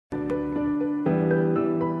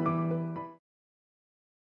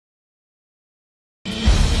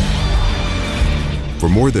For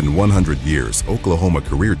more than 100 years, Oklahoma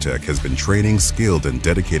Career Tech has been training skilled and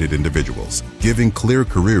dedicated individuals, giving clear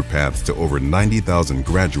career paths to over 90,000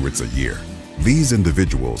 graduates a year. These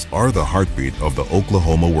individuals are the heartbeat of the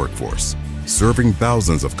Oklahoma workforce, serving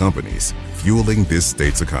thousands of companies, fueling this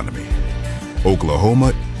state's economy.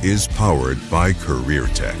 Oklahoma is powered by Career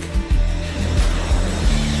Tech.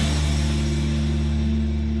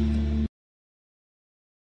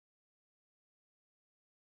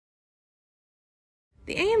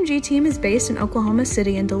 The AMG team is based in Oklahoma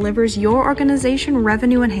City and delivers your organization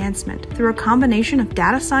revenue enhancement through a combination of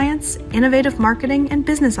data science, innovative marketing, and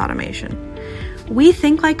business automation. We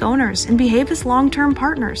think like owners and behave as long-term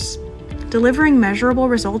partners. Delivering measurable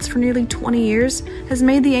results for nearly 20 years has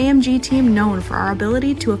made the AMG team known for our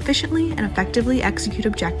ability to efficiently and effectively execute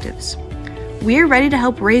objectives. We're ready to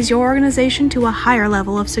help raise your organization to a higher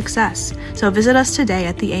level of success, so visit us today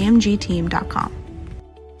at theamgteam.com.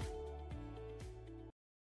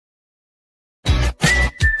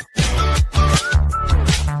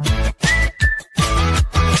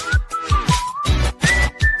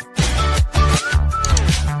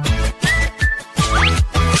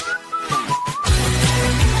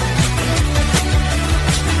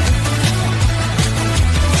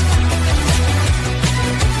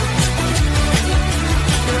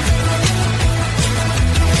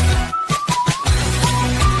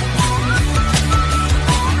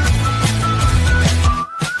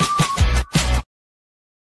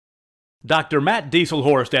 Dr. Matt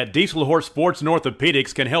Dieselhorst at Dieselhorst Sports and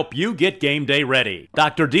Orthopedics can help you get game day ready.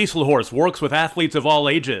 Dr. Dieselhorst works with athletes of all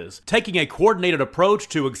ages, taking a coordinated approach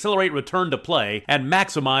to accelerate return to play and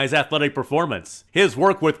maximize athletic performance. His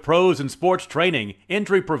work with pros in sports training,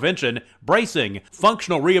 injury prevention, bracing,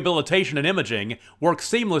 functional rehabilitation, and imaging works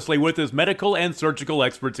seamlessly with his medical and surgical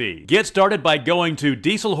expertise. Get started by going to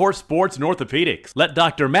Dieselhorst Sports and Orthopedics. Let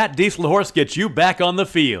Dr. Matt Dieselhorst get you back on the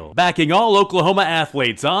field, backing all Oklahoma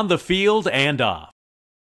athletes on the field and off.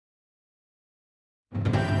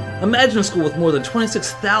 Imagine a school with more than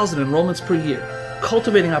 26,000 enrollments per year,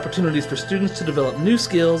 cultivating opportunities for students to develop new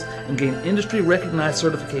skills and gain industry-recognized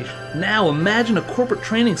certification. Now imagine a corporate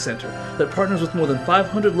training center that partners with more than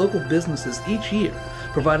 500 local businesses each year,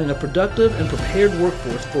 providing a productive and prepared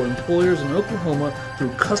workforce for employers in Oklahoma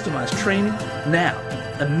through customized training. Now,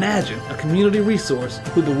 imagine a community resource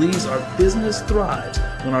who believes our business thrives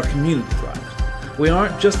when our community thrives. We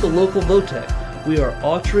aren't just the local Votech, we are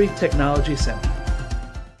Autry Technology Center.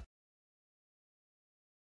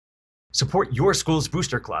 Support your school's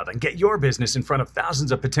Booster Club and get your business in front of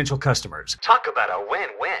thousands of potential customers. Talk about a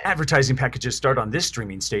win-win. Advertising packages start on this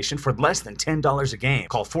streaming station for less than $10 a game.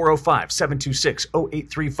 Call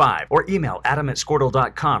 405-726-0835 or email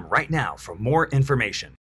adam@squirtle.com right now for more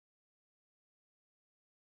information.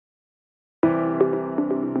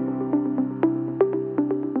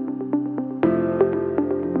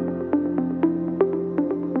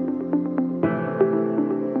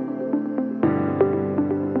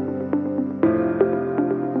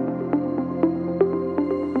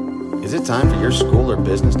 Is it time for your school or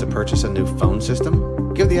business to purchase a new phone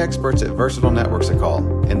system? Give the experts at Versatile Networks a call.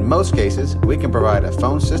 In most cases, we can provide a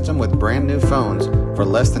phone system with brand new phones for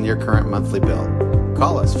less than your current monthly bill.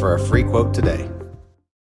 Call us for a free quote today.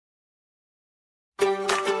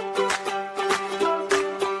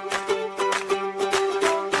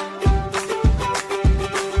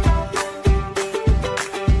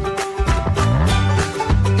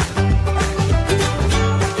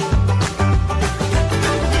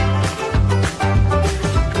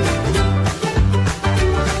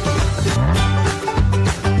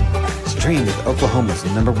 Stream with Oklahoma's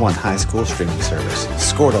 #1 high school streaming service,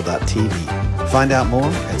 Squirtle.tv. Find out more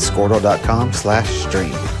at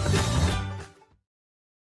Squirtle.com/stream.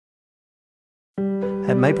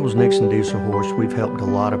 At Maples Nixon Dieselhorst, we've helped a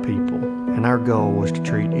lot of people, and our goal was to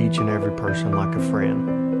treat each and every person like a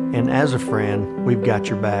friend. And as a friend, we've got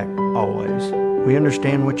your back, always. We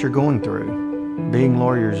understand what you're going through. Being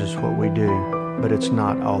lawyers is what we do, but it's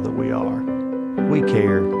not all that we are. We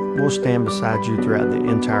care. We'll stand beside you throughout the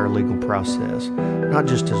entire legal process, not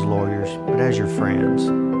just as lawyers, but as your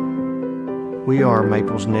friends. We are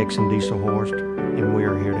Maples Nixon Dieselhorst, and we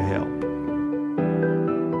are here to help.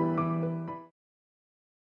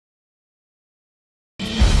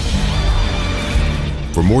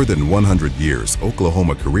 For more than 100 years,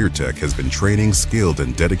 Oklahoma Career Tech has been training skilled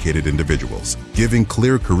and dedicated individuals, giving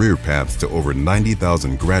clear career paths to over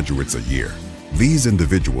 90,000 graduates a year. These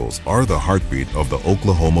individuals are the heartbeat of the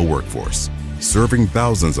Oklahoma workforce, serving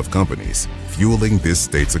thousands of companies, fueling this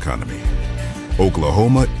state's economy.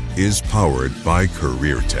 Oklahoma is powered by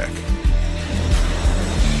Career Tech.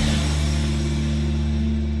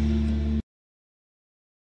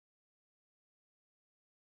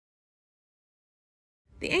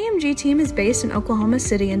 AMG team is based in Oklahoma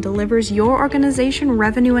City and delivers your organization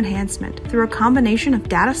revenue enhancement through a combination of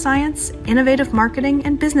data science, innovative marketing,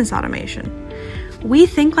 and business automation. We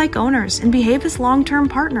think like owners and behave as long-term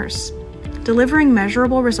partners. Delivering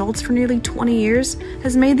measurable results for nearly 20 years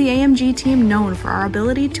has made the AMG team known for our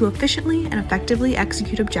ability to efficiently and effectively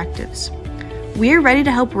execute objectives. We're ready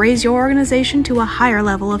to help raise your organization to a higher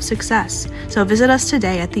level of success, so visit us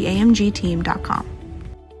today at theamgteam.com.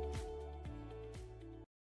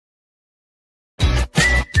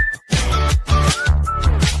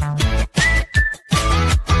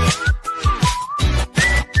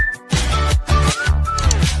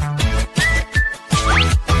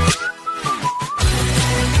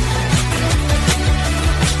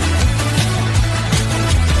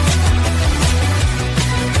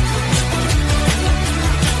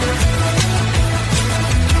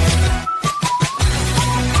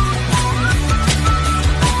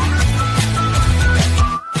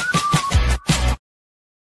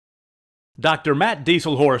 Dr. Matt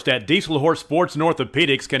Dieselhorst at Dieselhorst Sports and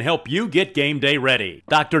Orthopedics can help you get game day ready.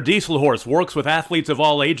 Dr. Dieselhorst works with athletes of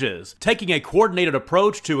all ages, taking a coordinated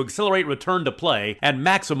approach to accelerate return to play and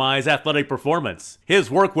maximize athletic performance. His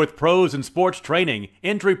work with pros in sports training,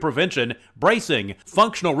 injury prevention, bracing,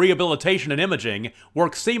 functional rehabilitation, and imaging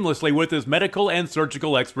works seamlessly with his medical and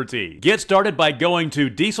surgical expertise. Get started by going to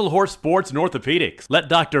Dieselhorst Sports and Orthopedics. Let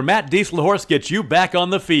Dr. Matt Dieselhorst get you back on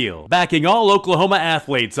the field, backing all Oklahoma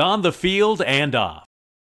athletes on the field and off.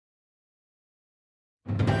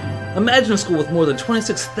 Imagine a school with more than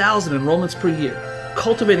 26,000 enrollments per year,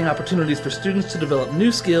 cultivating opportunities for students to develop new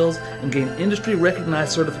skills and gain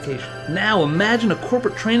industry-recognized certification. Now imagine a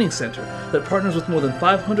corporate training center that partners with more than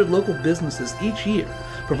 500 local businesses each year,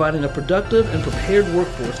 providing a productive and prepared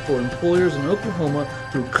workforce for employers in Oklahoma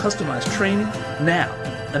through customized training. Now,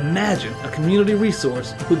 imagine a community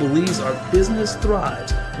resource who believes our business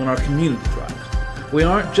thrives when our community thrives. We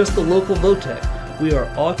aren't just the local Votech, we are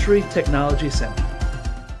Autry Technology Center.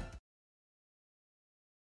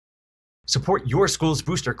 Support your school's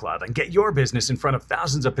Booster Club and get your business in front of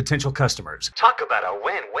thousands of potential customers. Talk about a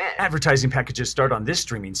win-win. Advertising packages start on this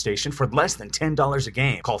streaming station for less than $10 a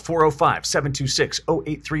game. Call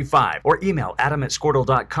 405-726-0835 or email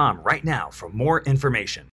adam@squirtle.com right now for more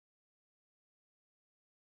information.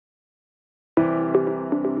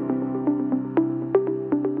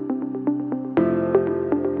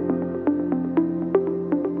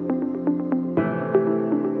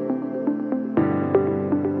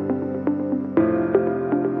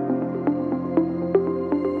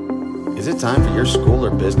 Is it time for your school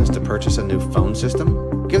or business to purchase a new phone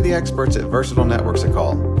system? Give the experts at Versatile Networks a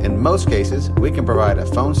call. In most cases, we can provide a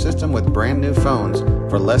phone system with brand new phones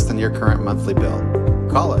for less than your current monthly bill.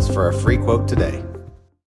 Call us for a free quote today.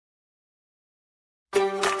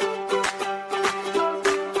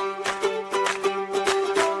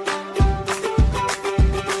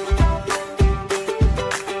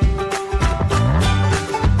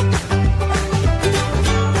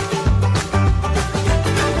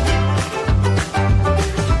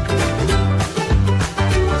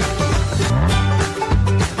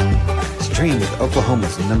 Stream with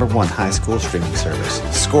Oklahoma's #1 high school streaming service,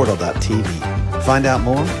 Squirtle.tv. Find out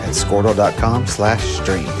more at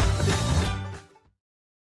squirtle.com/stream.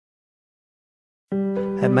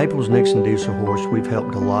 At Maples Nixon Diesel Horse, we've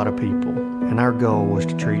helped a lot of people, and our goal was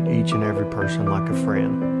to treat each and every person like a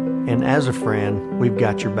friend. And as a friend, we've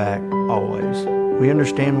got your back always. We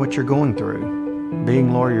understand what you're going through.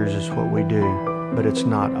 Being lawyers is what we do, but it's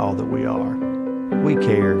not all that we are. We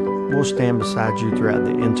care. We'll stand beside you throughout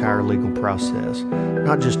the entire legal process,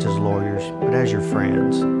 not just as lawyers, but as your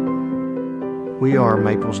friends. We are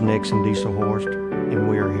Maples Nixon Diesel Horse, and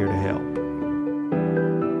we are here to help.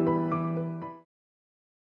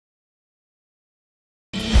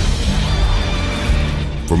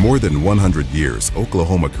 For more than 100 years,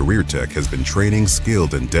 Oklahoma Career Tech has been training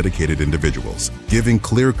skilled and dedicated individuals, giving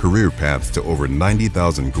clear career paths to over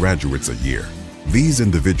 90,000 graduates a year. These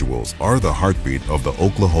individuals are the heartbeat of the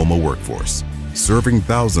Oklahoma workforce, serving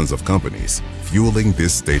thousands of companies, fueling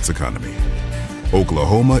this state's economy.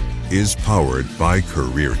 Oklahoma is powered by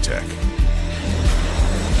Career Tech.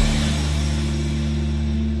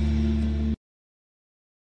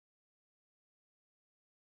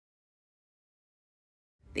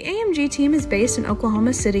 The AMG team is based in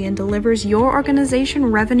Oklahoma City and delivers your organization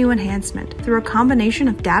revenue enhancement through a combination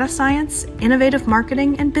of data science, innovative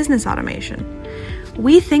marketing, and business automation.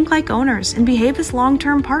 We think like owners and behave as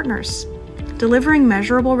long-term partners. Delivering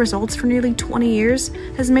measurable results for nearly 20 years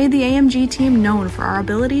has made the AMG team known for our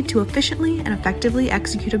ability to efficiently and effectively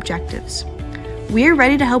execute objectives. We're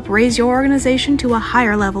ready to help raise your organization to a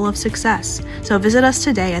higher level of success, so visit us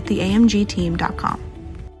today at theamgteam.com.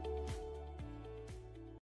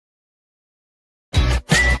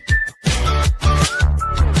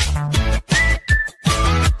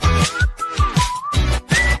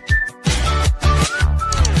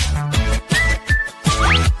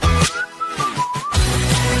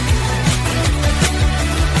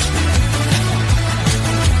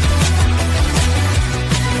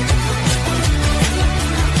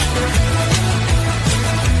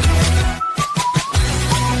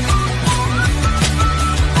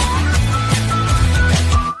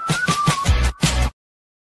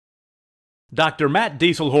 Dr. Matt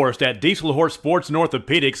Dieselhorst at Dieselhorst Sports and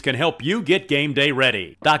Orthopedics can help you get game day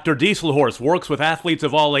ready. Dr. Dieselhorst works with athletes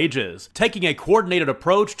of all ages, taking a coordinated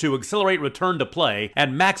approach to accelerate return to play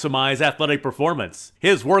and maximize athletic performance.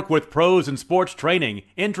 His work with pros in sports training,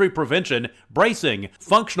 injury prevention, bracing,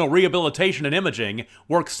 functional rehabilitation, and imaging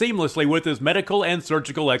works seamlessly with his medical and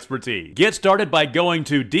surgical expertise. Get started by going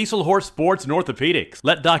to Dieselhorst Sports and Orthopedics.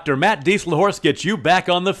 Let Dr. Matt Dieselhorst get you back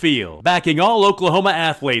on the field, backing all Oklahoma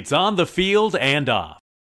athletes on the field and off.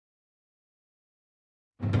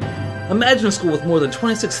 Imagine a school with more than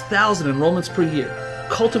 26,000 enrollments per year,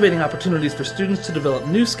 cultivating opportunities for students to develop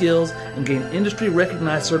new skills and gain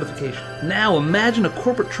industry-recognized certification. Now imagine a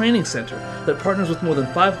corporate training center that partners with more than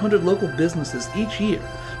 500 local businesses each year,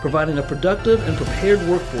 providing a productive and prepared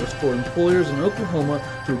workforce for employers in Oklahoma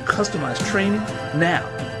through customized training. Now,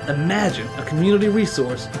 imagine a community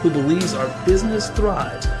resource who believes our business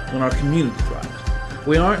thrives when our community thrives.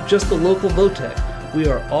 We aren't just the local Votech, we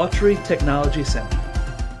are Autry Technology Center.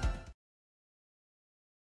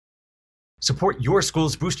 Support your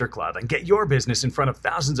school's booster club and get your business in front of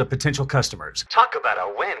thousands of potential customers. Talk about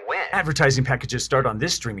a win-win. Advertising packages start on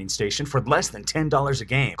this streaming station for less than $10 a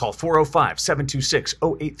game. Call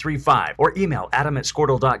 405-726-0835 or email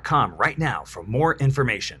adam@squirtle.com right now for more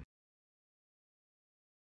information.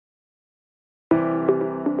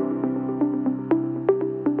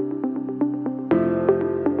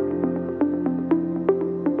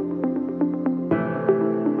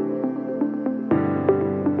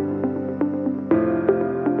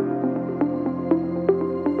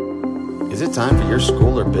 Is it time for your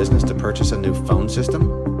school or business to purchase a new phone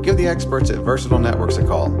system? Give the experts at Versatile Networks a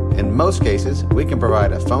call. In most cases, we can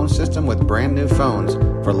provide a phone system with brand new phones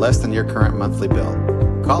for less than your current monthly bill.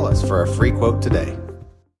 Call us for a free quote today.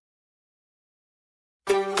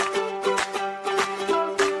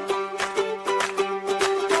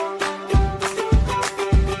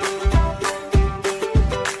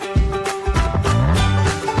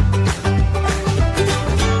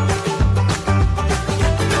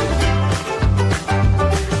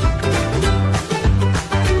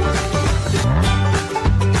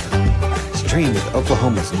 Stream with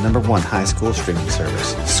Oklahoma's #1 high school streaming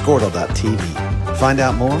service, Squirtle.tv. Find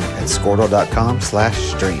out more at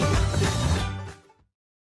Squirtle.com/stream.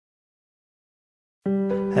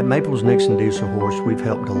 At Maples Nixon Dieselhorst, we've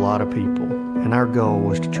helped a lot of people, and our goal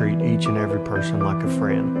was to treat each and every person like a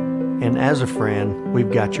friend. And as a friend,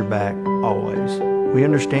 we've got your back always. We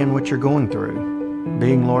understand what you're going through.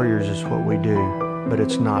 Being lawyers is what we do, but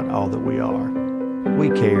it's not all that we are. We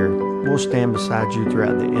care. We'll stand beside you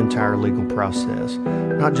throughout the entire legal process,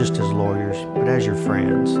 not just as lawyers, but as your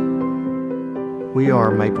friends. We are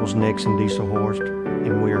Maples Nixon Dieselhorst,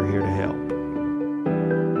 and we are here to help.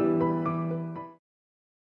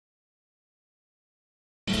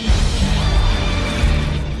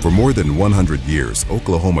 For more than 100 years,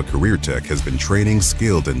 Oklahoma Career Tech has been training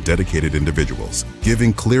skilled and dedicated individuals,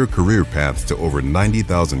 giving clear career paths to over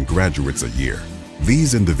 90,000 graduates a year.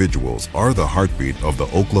 These individuals are the heartbeat of the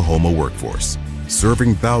Oklahoma workforce,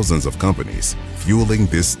 serving thousands of companies, fueling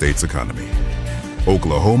this state's economy.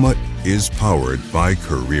 Oklahoma is powered by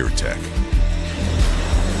Career Tech.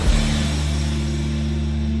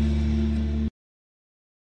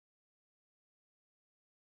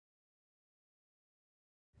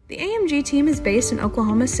 The AMG team is based in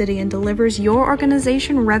Oklahoma City and delivers your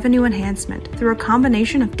organization revenue enhancement through a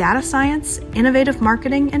combination of data science, innovative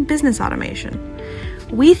marketing, and business automation.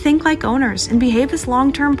 We think like owners and behave as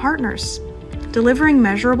long-term partners. Delivering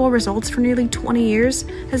measurable results for nearly 20 years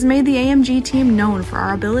has made the AMG team known for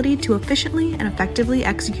our ability to efficiently and effectively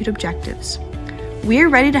execute objectives. We're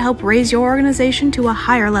ready to help raise your organization to a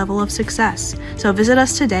higher level of success, so visit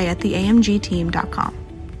us today at theamgteam.com.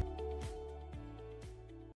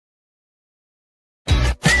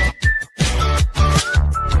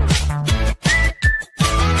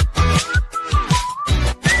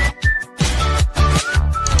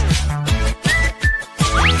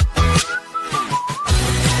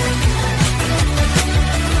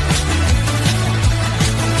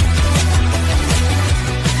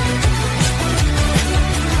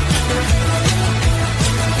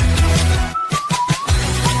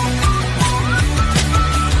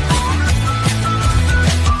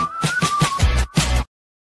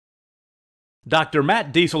 Dr.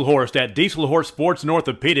 Matt Dieselhorst at Dieselhorst Sports and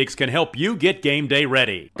Orthopedics can help you get game day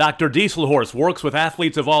ready. Dr. Dieselhorst works with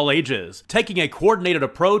athletes of all ages, taking a coordinated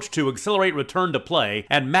approach to accelerate return to play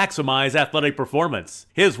and maximize athletic performance.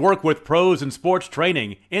 His work with pros in sports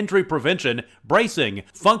training, injury prevention, bracing,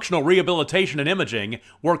 functional rehabilitation, and imaging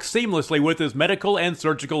works seamlessly with his medical and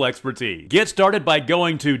surgical expertise. Get started by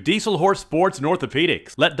going to Dieselhorst Sports and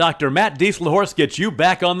Orthopedics. Let Dr. Matt Dieselhorst get you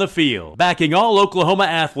back on the field, backing all Oklahoma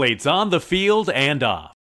athletes on the field and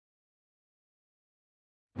off.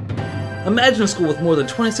 Imagine a school with more than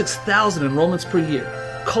 26,000 enrollments per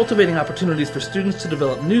year, cultivating opportunities for students to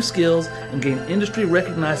develop new skills and gain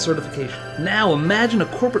industry-recognized certification. Now imagine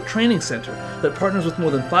a corporate training center that partners with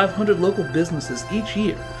more than 500 local businesses each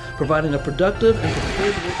year, providing a productive and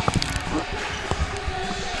prepared work.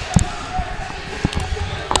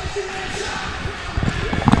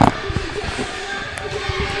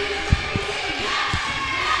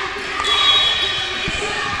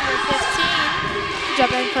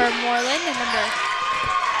 Jumping for Mooreland and number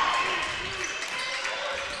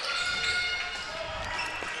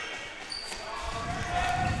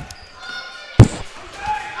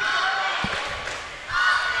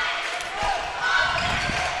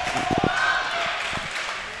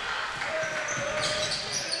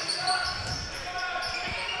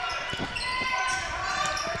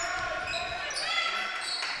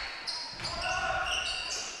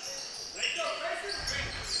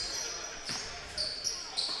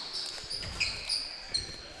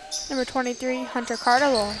Number 23, Hunter Carter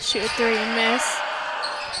will shoot a three and miss.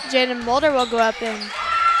 Jaden Mulder will go up and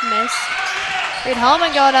miss. Reed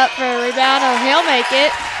Hallman going up for a rebound, and he'll make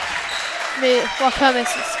it. Waukomis'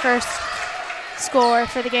 first score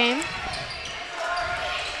for the game.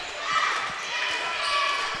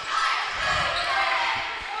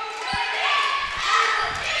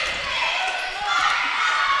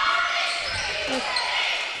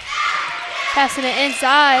 Passing it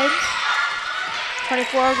inside.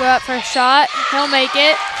 24 will go up for a shot. He'll make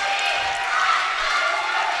it.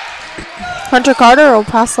 Hunter Carter will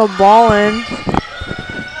pass the ball in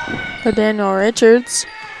to Daniel Richards.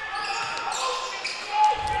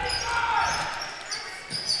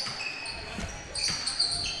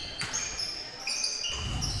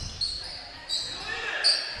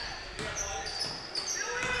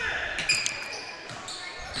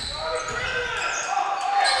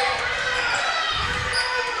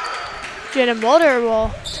 Jaden Mulder will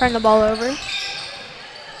turn the ball over.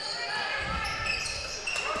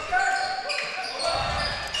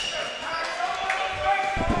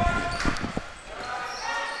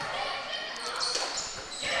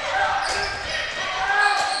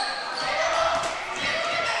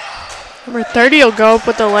 Number 30 will go up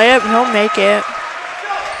with the layup. He'll make it.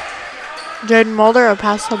 Jaden Mulder will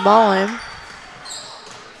pass the ball in.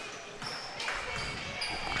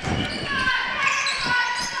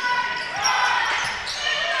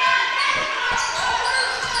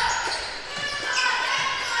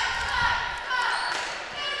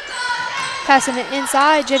 Passing it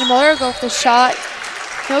inside. Jaden Mulder will go for the shot.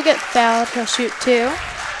 He'll get fouled. He'll shoot two.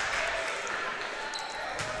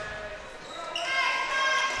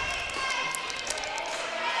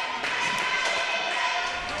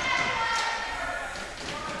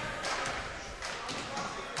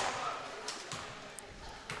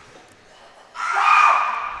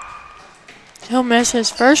 He'll miss his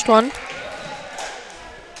first one.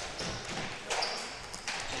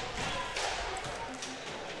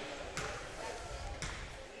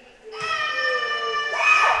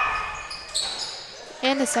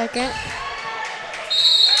 And a second.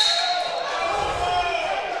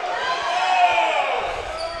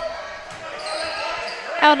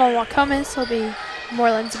 Out on Waukomis will be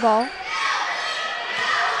Mooreland's ball.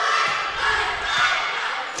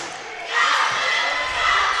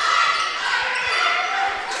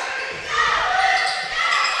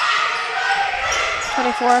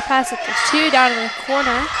 Pass it to two down in the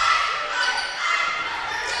corner.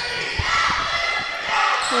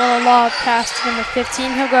 A little lob pass to number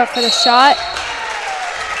 15. He'll go up for the shot.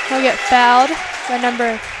 He'll get fouled by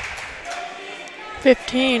number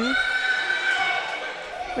 15.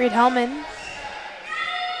 Reed Hellman.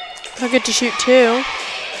 He'll get to shoot two.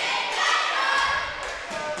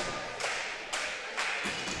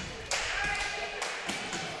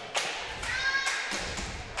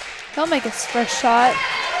 He'll make his first shot.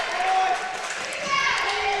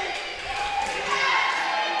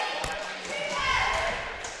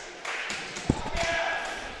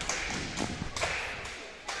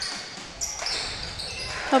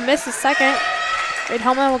 He'll miss his second. Reed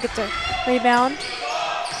Hellman will get the rebound.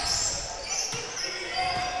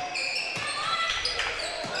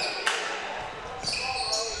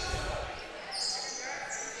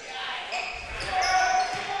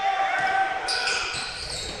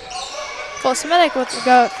 Semitic will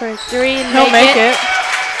go up for 3 and He'll make it.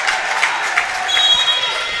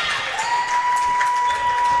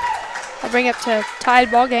 I'll bring up to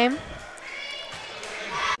tied ball game.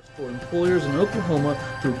 For employers in Oklahoma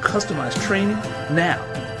through customized training. Now,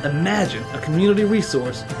 imagine a community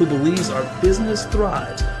resource who believes our business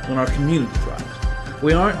thrives when our community thrives.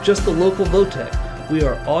 We aren't just the local Votech, we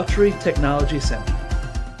are Autry Technology Center.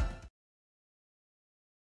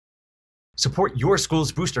 Support your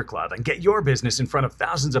school's booster club and get your business in front of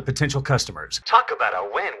thousands of potential customers. Talk about a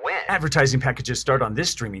win-win. Advertising packages start on this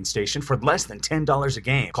streaming station for less than $10 a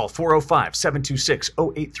game. Call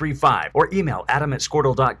 405-726-0835 or email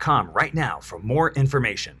adam@squirtle.com right now for more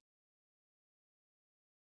information.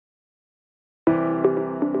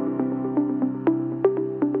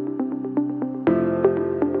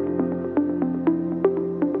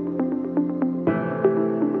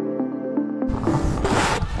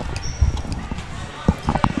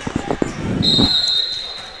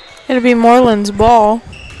 It'll be Mooreland's ball.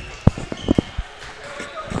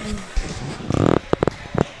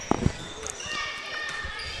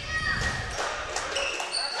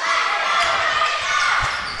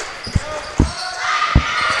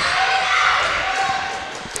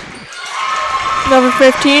 Number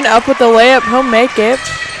 15 up with the layup. He'll make it.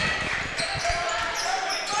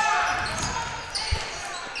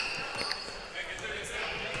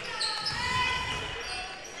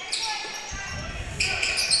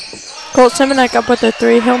 Colt Simonek up with the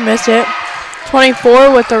 3. He'll miss it.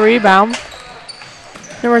 24 with the rebound.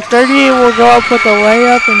 Number 30 will go up with the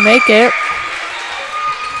layup and make it.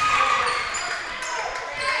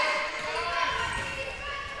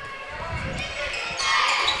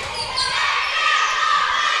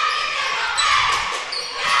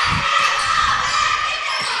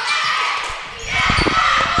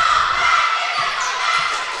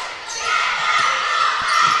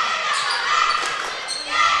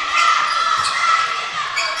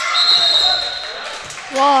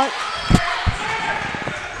 What?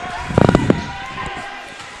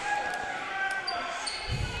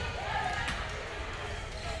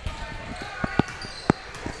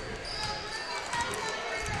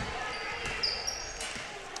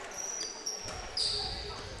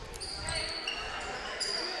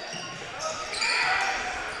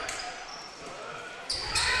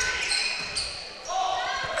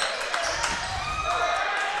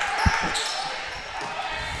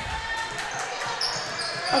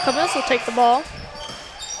 Waukomis will take the ball.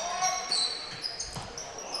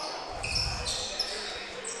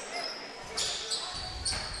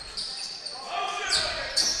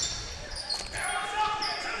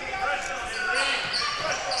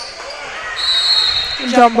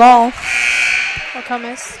 Jump ball.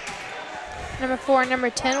 Waukomis. Number 4 and number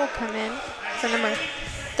 10 will come in for number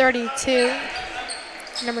 32,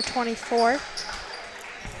 number 24.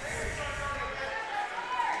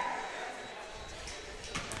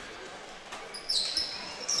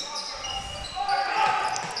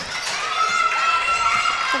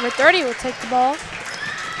 Number 30 will take the ball.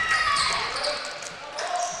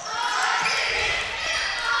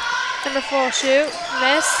 Number 4 will shoot,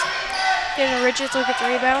 miss. Giving Richards will get the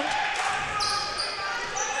rebound.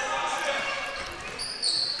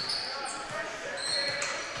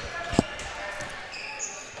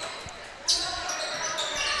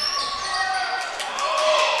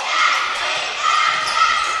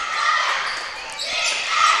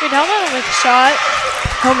 Reed Hellman will make a shot.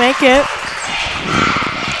 He'll make it.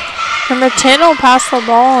 Number 10 will pass the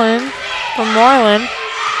ball in for Mooreland.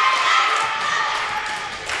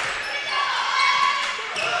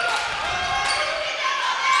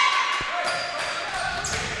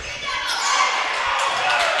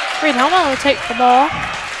 Reed Hellman will take the ball.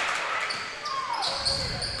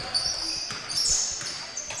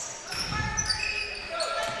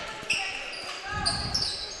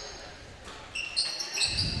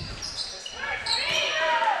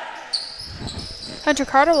 Hunter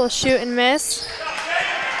Carter will shoot and miss.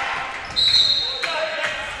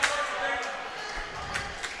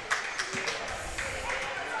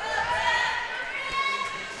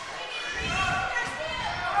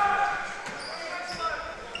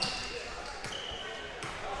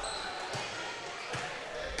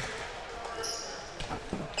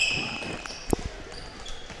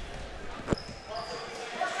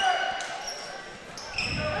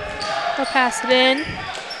 He'll pass it in.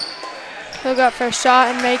 He'll go up for a shot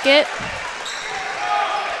and make it.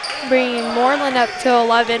 Bringing Mooreland up to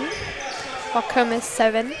 11. Waukomis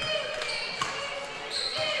 7.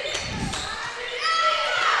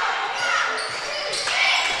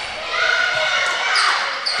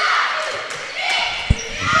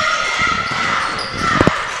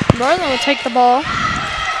 Mooreland will take the ball.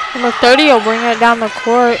 Number 30 will bring it down the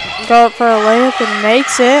court, go up for a layup and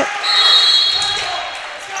makes it.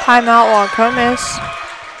 Timeout Waukomis.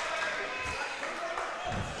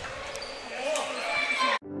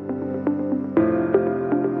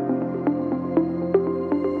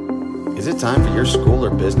 Is it time for your school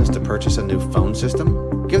or business to purchase a new phone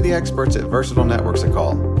system? Give the experts at Versatile Networks a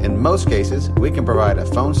call. In most cases, we can provide a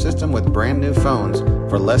phone system with brand new phones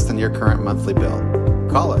for less than your current monthly bill.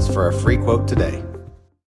 Call us for a free quote today.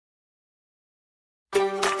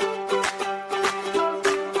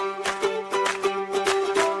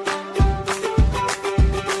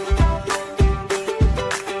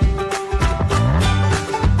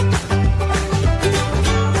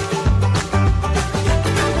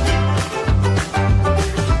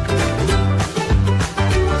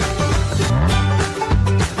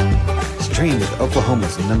 Stream with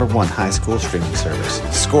Oklahoma's #1 high school streaming service,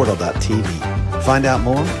 Squirtle.tv. Find out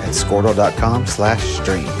more at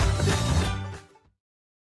squirtle.com/stream.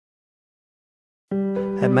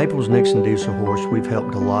 At Maples Nixon Diesel Horse, we've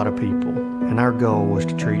helped a lot of people, and our goal was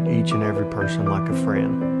to treat each and every person like a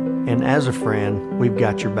friend. And as a friend, we've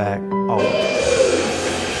got your back always.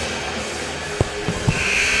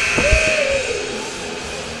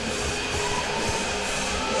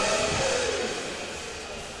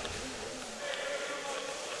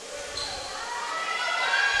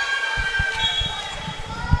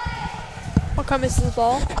 Waukomis the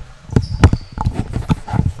ball.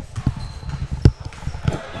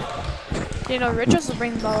 Dino Richards will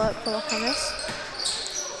bring the ball up for Waukomis.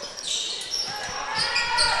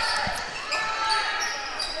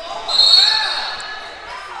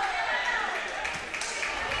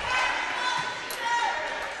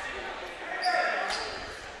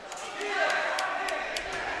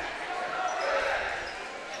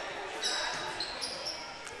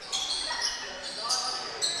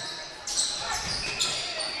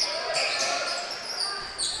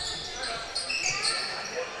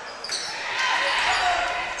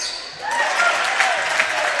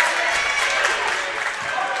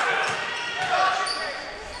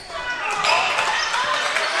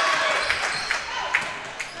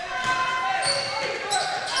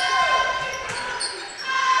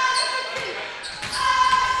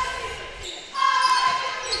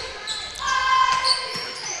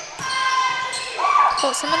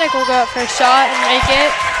 Somebody will go up for a shot and make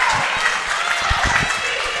it.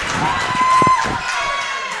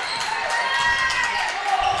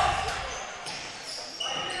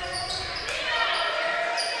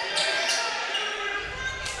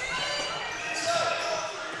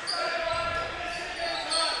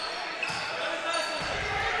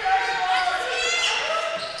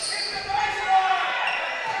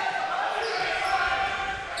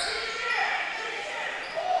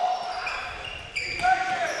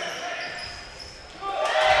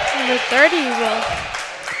 Number 30 will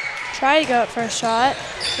try to go up for a shot.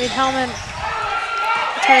 Reed Hellman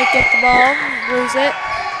will try to get the ball, lose it.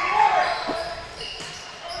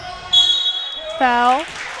 Foul.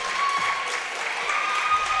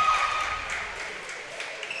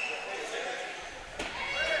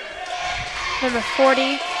 Number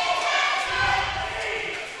 40.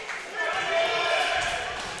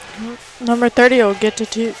 Number 30 will get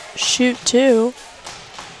to shoot two.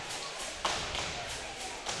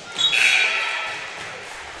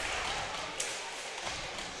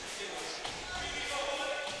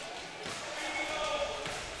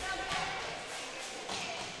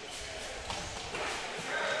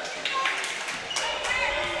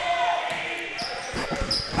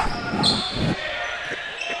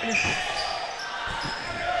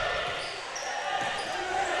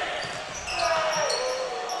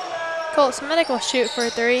 Colt Semitic will shoot for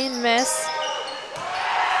three and miss.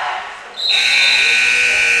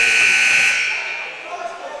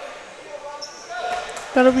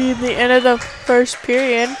 That'll be the end of the first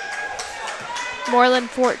period. Mooreland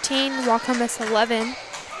 14, Waukomis 11.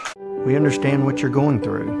 We understand what you're going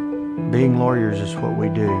through. Being lawyers is what we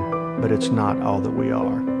do, but it's not all that we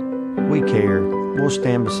are. We care. We'll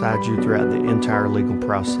stand beside you throughout the entire legal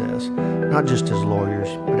process, not just as lawyers,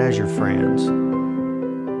 but as your friends.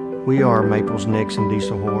 We are Maples Nixon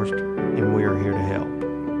Diesel Horse, and we are here to help.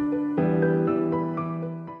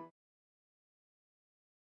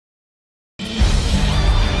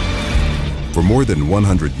 For more than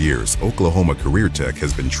 100 years, Oklahoma Career Tech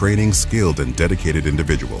has been training skilled and dedicated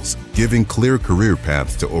individuals, giving clear career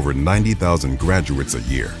paths to over 90,000 graduates a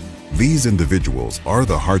year. These individuals are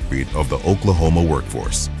the heartbeat of the Oklahoma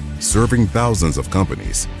workforce, serving thousands of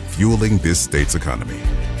companies, fueling this state's economy.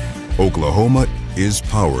 Oklahoma is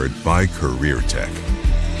powered by Career Tech.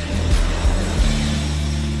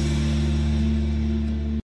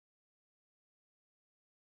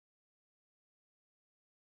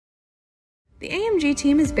 The AMG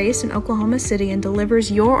team is based in Oklahoma City and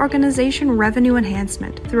delivers your organization revenue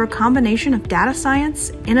enhancement through a combination of data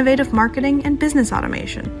science, innovative marketing, and business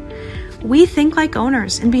automation. We think like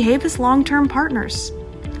owners and behave as long-term partners.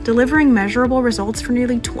 Delivering measurable results for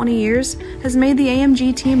nearly 20 years has made the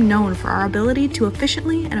AMG team known for our ability to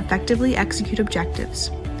efficiently and effectively execute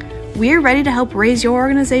objectives. We are ready to help raise your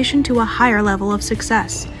organization to a higher level of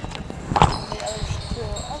success.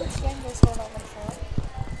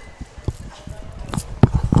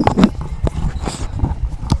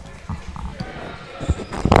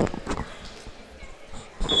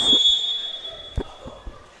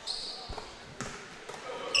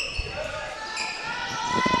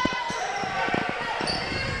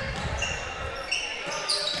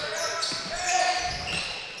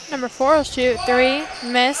 Number 4 will shoot 3,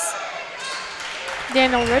 miss.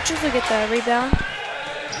 Daniel Richards will get the rebound.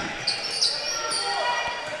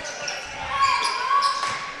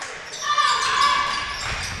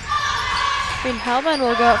 Reed Hellman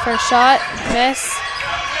will go up for a shot, miss.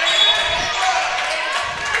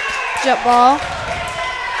 Jump ball.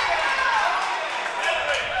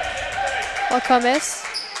 Waukomis.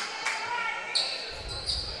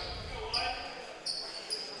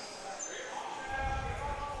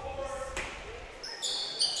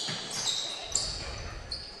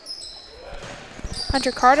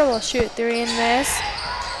 Hunter Carter will shoot 3 and miss.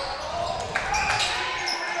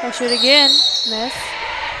 He'll shoot again, miss.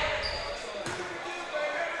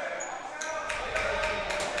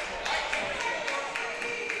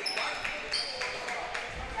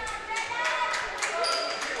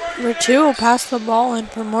 Number 2 will pass the ball in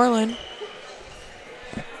for Mooreland.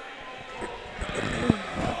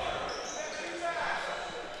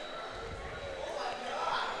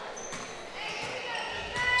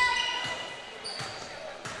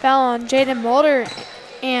 Foul on Jaden Mulder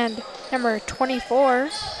and number 24.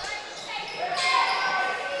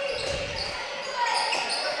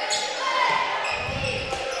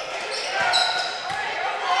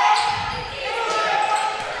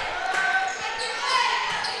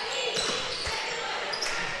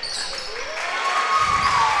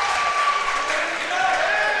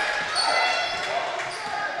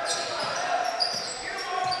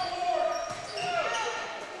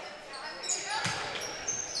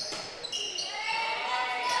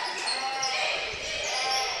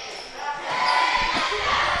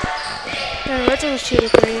 And Richard will shoot a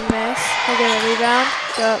 3 and miss. He'll get a rebound,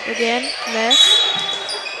 go up again, miss.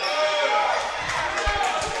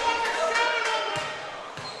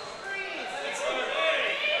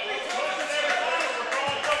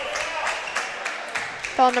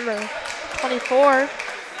 Foul number 24.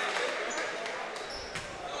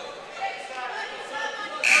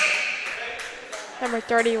 Number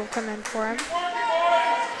 30 will come in for him.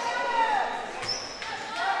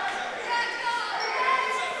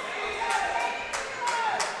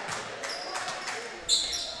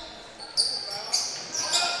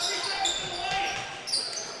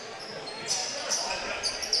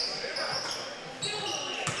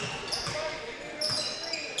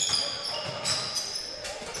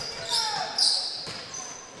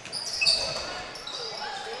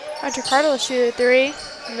 Hunter Carter will shoot a 3,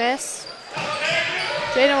 miss.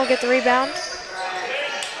 Jaden will get the rebound.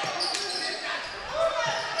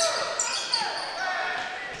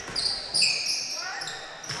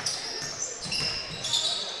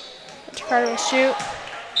 Hunter Carter will shoot,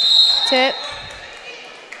 tip.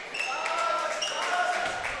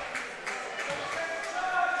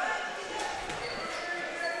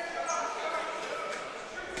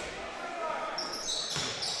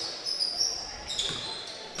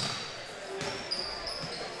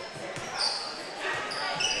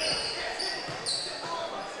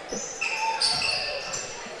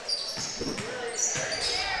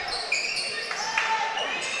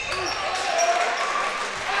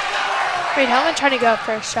 Reed Hellman trying to go up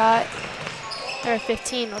for a shot. Number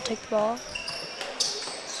 15 will take the ball.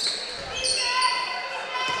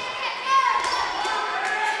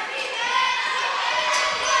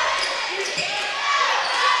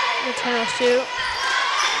 The 10 will shoot.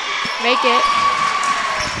 Make it.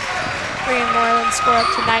 Bringing Mooreland score up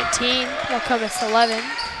to 19. Waukomis 11.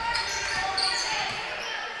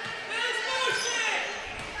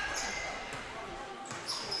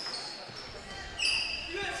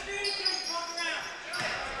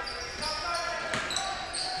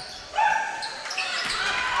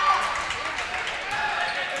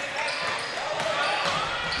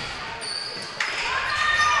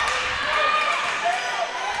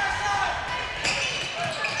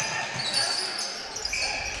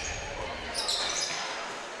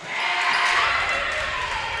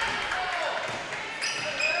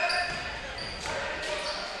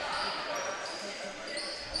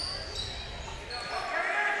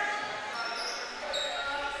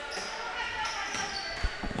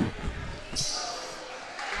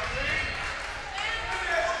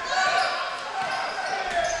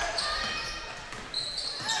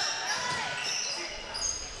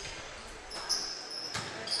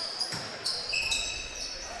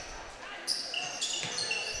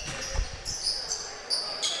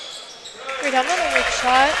 Reed Hellman will make a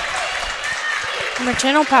shot. Number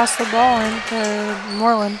 10 will pass the ball in for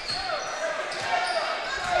Moreland.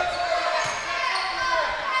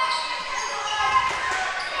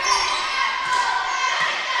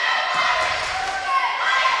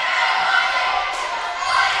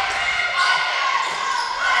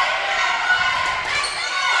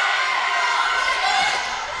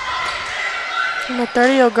 Number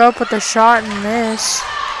 30 will go up with a shot and miss.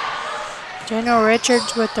 Daniel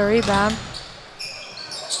Richards with the rebound.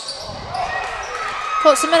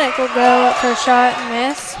 Colt Semitic will go up for a shot and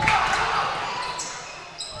miss.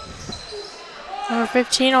 Number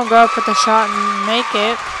 15 will go up with a shot and make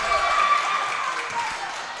it.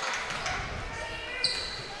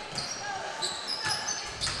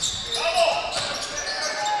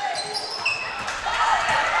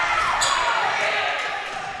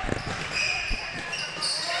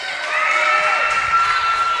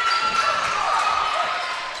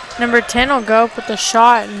 Number 10 will go up with a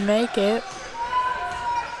shot and make it.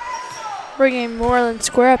 Bringing Mooreland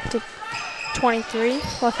square up to 23.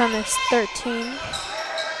 Waukomis 13.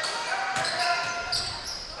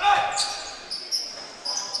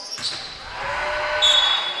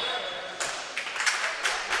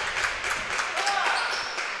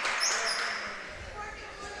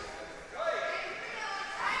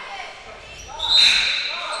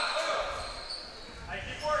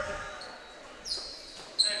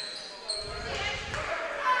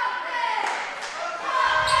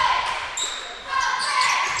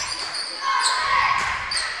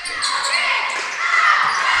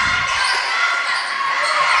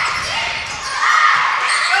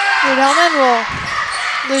 Reed Hellman will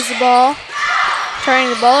lose the ball, turning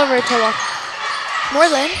the ball over to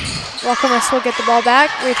Moreland. Waukomis will get the ball back.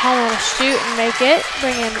 Reed Hellman will shoot and make it,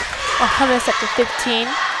 bringing Waukomis up to 15.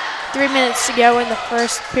 3 minutes to go in the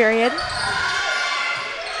first period.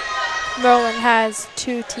 Moreland has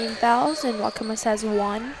 2 team fouls and Waukomis has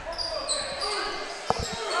 1.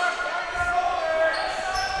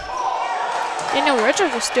 Daniel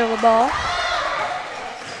Richards will steal the ball.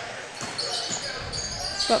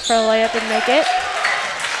 But for a layup and make it.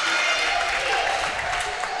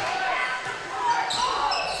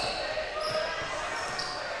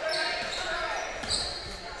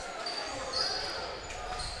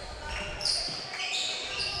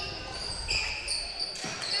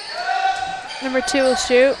 Number 2 will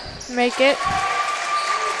shoot, make it.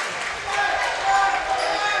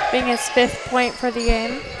 Being his 5th point for the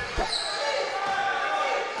game.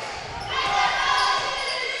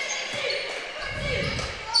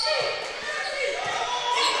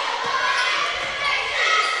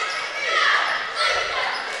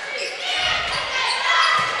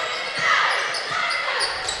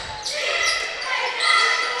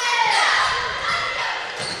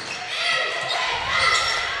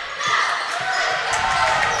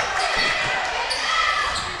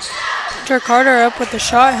 Carter up with the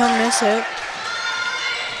shot, he'll miss it.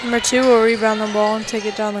 Number 2 will rebound the ball and take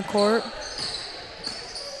it down the court.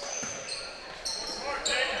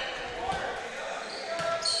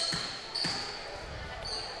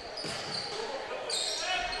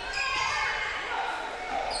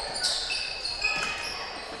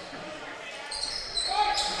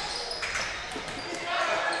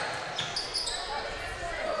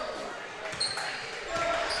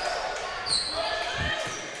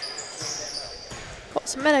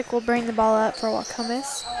 Semitic will bring the ball up for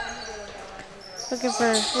Waukomis. Looking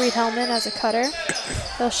for Reed Hellman as a cutter.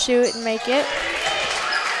 He'll shoot and make it.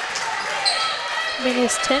 Being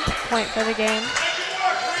his 10th point for the game.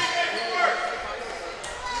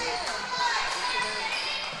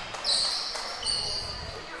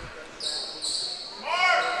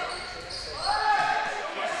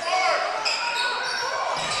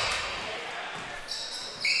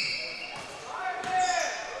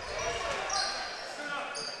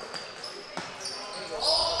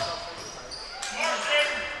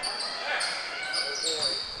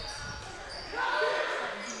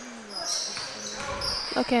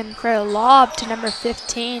 Looking for a lob to number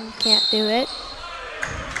 15, can't do it.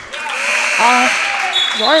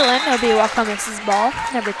 Moreland will be Waukomis' ball.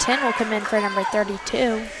 Number 10 will come in for number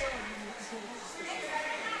 32.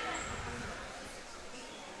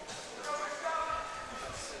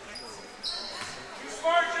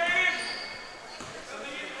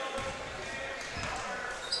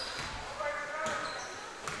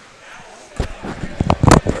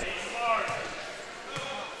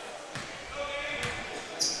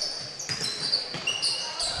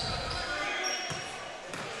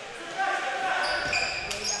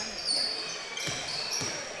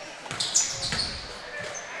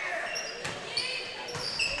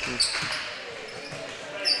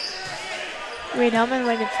 Reed Hellman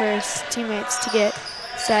waiting for his teammates to get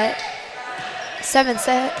set. 7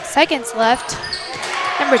 seconds left.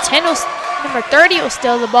 Number 30 will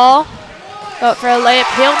steal the ball. But for a layup,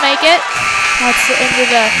 he'll make it. That's the end of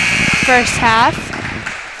the first half.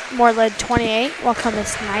 Mooreland 28,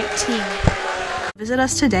 Waukomis 19. Visit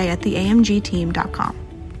us today at theamgteam.com.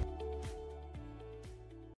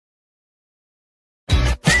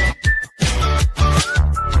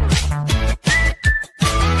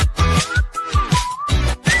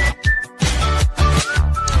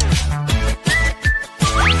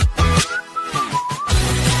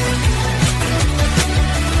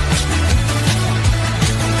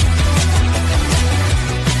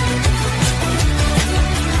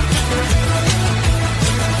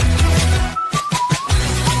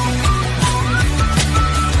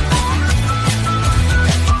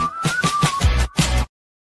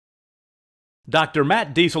 Dr.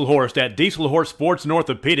 Matt Dieselhorst at Dieselhorst Sports and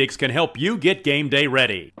Orthopedics can help you get game day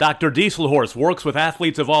ready. Dr. Dieselhorst works with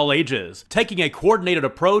athletes of all ages, taking a coordinated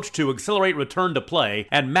approach to accelerate return to play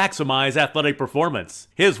and maximize athletic performance.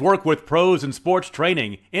 His work with pros in sports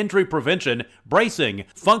training, injury prevention, bracing,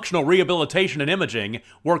 functional rehabilitation, and imaging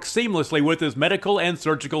works seamlessly with his medical and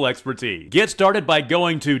surgical expertise. Get started by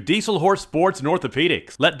going to Dieselhorst Sports and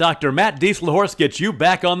Orthopedics. Let Dr. Matt Dieselhorst get you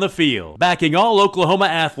back on the field, backing all Oklahoma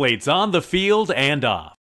athletes on the field and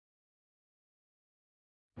off.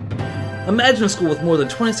 Imagine a school with more than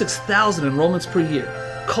 26,000 enrollments per year,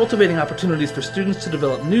 cultivating opportunities for students to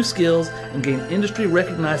develop new skills and gain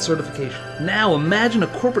industry-recognized certification. Now imagine a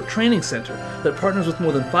corporate training center that partners with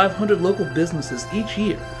more than 500 local businesses each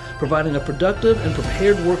year, providing a productive and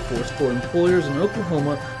prepared workforce for employers in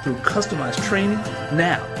Oklahoma through customized training.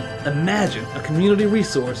 Now, imagine a community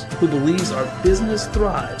resource who believes our business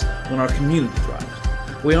thrives when our community thrives.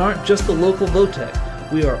 We aren't just the local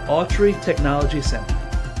VOTEC, we are Autry Technology Center.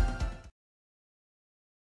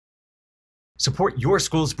 Support your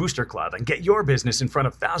school's booster club and get your business in front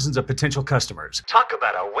of thousands of potential customers. Talk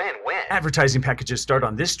about a win-win. Advertising packages start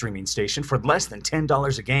on this streaming station for less than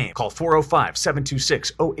 $10 a game. Call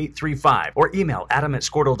 405-726-0835 or email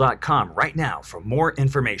adam@squirtle.com right now for more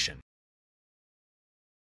information.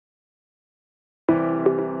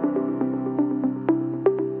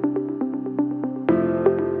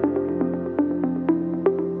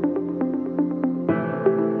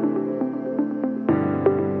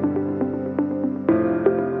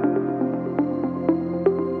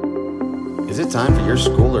 Is it time for your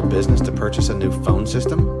school or business to purchase a new phone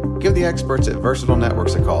system? Give the experts at Versatile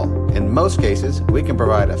Networks a call. In most cases, we can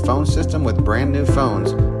provide a phone system with brand new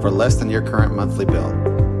phones for less than your current monthly bill.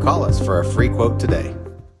 Call us for a free quote today.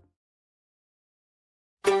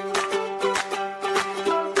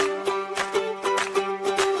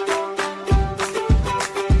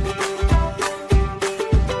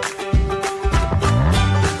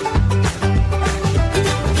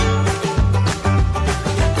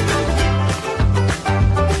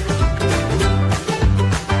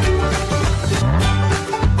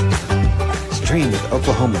 Stream with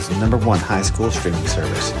Oklahoma's #1 high school streaming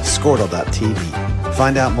service, Squirtle.tv.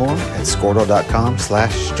 Find out more at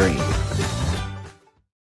squirtle.com/stream.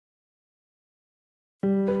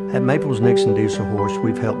 At Maples Nixon Diesel Horse,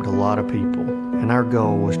 we've helped a lot of people, and our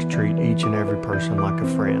goal was to treat each and every person like a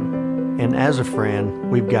friend. And as a friend,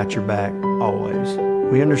 we've got your back always.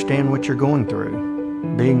 We understand what you're going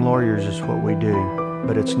through. Being lawyers is what we do,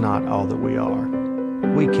 but it's not all that we are.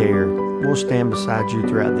 We care. We'll stand beside you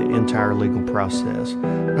throughout the entire legal process,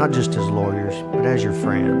 not just as lawyers, but as your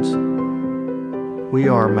friends. We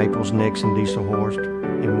are Maples Nixon Diesel Horse,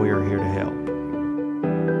 and we are here to help.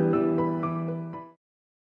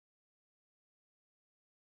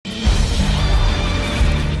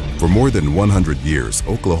 For more than 100 years,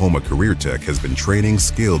 Oklahoma Career Tech has been training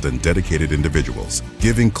skilled and dedicated individuals,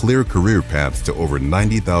 giving clear career paths to over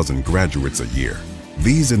 90,000 graduates a year.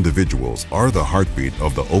 These individuals are the heartbeat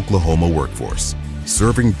of the Oklahoma workforce,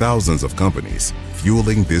 serving thousands of companies,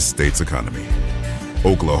 fueling this state's economy.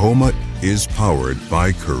 Oklahoma is powered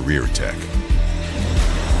by Career Tech.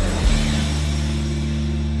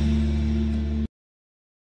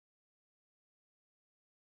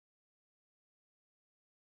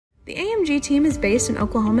 The AMG team is based in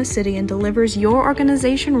Oklahoma City and delivers your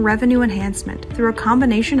organization revenue enhancement through a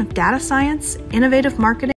combination of data science, innovative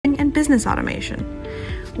marketing, and business automation.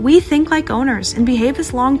 We think like owners and behave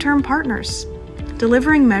as long-term partners.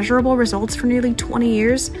 Delivering measurable results for nearly 20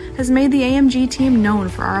 years has made the AMG team known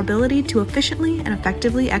for our ability to efficiently and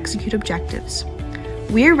effectively execute objectives.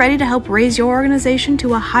 We're ready to help raise your organization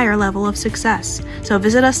to a higher level of success, so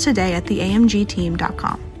visit us today at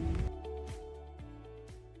theamgteam.com.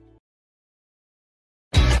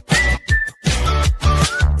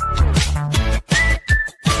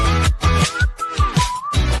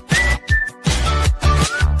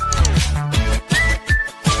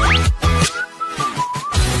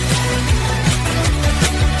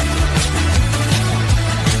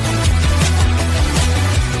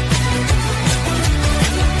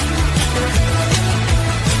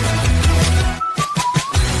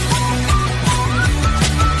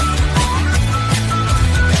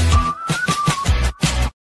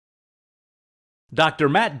 Dr.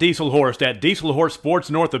 Matt Dieselhorst at Dieselhorst Sports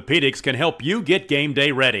and Orthopedics can help you get game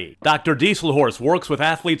day ready. Dr. Dieselhorst works with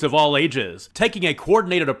athletes of all ages, taking a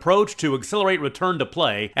coordinated approach to accelerate return to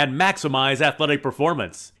play and maximize athletic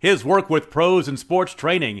performance. His work with pros in sports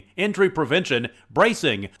training, injury prevention,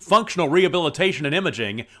 bracing, functional rehabilitation, and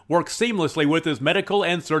imaging works seamlessly with his medical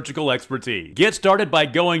and surgical expertise. Get started by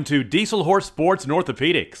going to Dieselhorst Sports and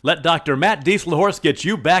Orthopedics. Let Dr. Matt Dieselhorst get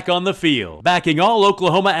you back on the field, backing all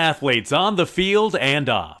Oklahoma athletes on the field and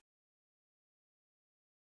off.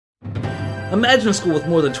 Imagine a school with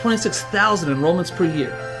more than 26,000 enrollments per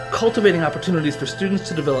year, cultivating opportunities for students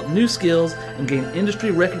to develop new skills and gain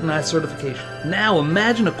industry-recognized certification. Now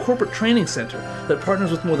imagine a corporate training center that partners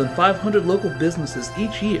with more than 500 local businesses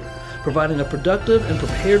each year, providing a productive and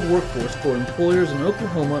prepared workforce for employers in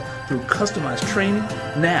Oklahoma through customized training.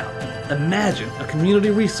 Now, imagine a community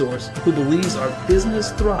resource who believes our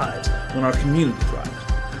business thrives when our community thrives.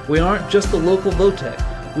 We aren't just the local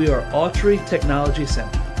Votech, we are Autry Technology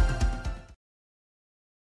Center.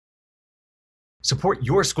 Support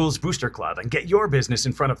your school's booster club and get your business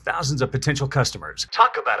in front of thousands of potential customers.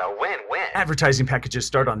 Talk about a win-win. Advertising packages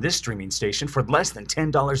start on this streaming station for less than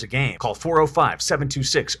 $10 a game. Call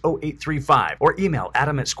 405-726-0835 or email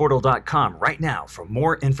adam@squirtle.com right now for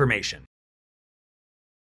more information.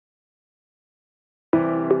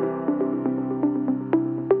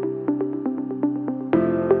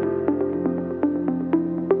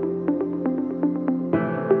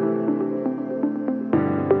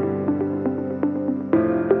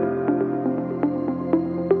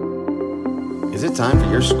 Is it time for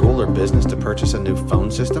your school or business to purchase a new phone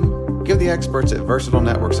system? Give the experts at Versatile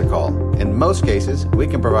Networks a call. In most cases, we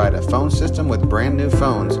can provide a phone system with brand new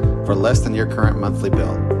phones for less than your current monthly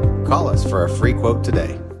bill. Call us for a free quote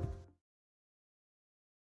today.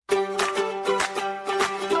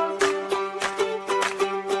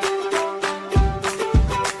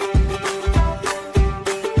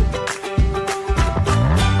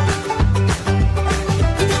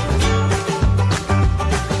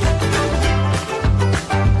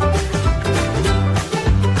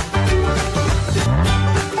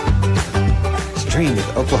 Stream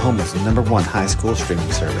with Oklahoma's #1 high school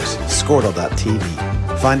streaming service, Squirtle.tv.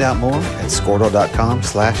 Find out more at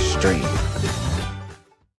squirtle.com/stream.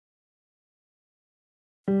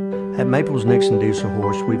 At Maples Nixon Diesel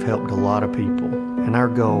Horse, we've helped a lot of people, and our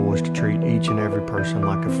goal was to treat each and every person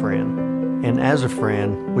like a friend. And as a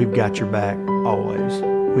friend, we've got your back always.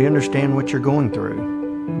 We understand what you're going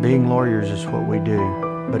through. Being lawyers is what we do,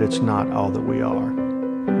 but it's not all that we are.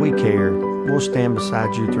 We care. We'll stand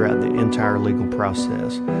beside you throughout the entire legal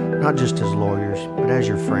process, not just as lawyers, but as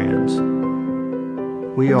your friends.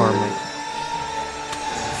 We are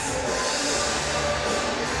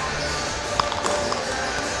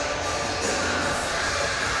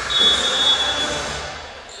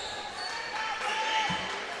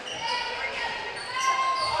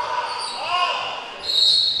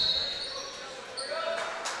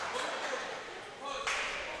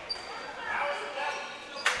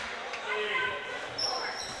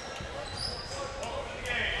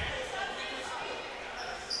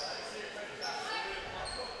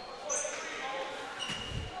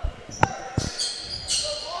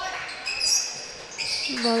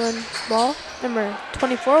Mooreland's ball. Number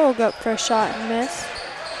 24 will go up for a shot and miss.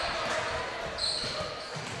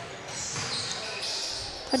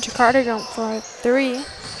 Hunter Carter going for a 3.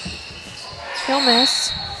 He'll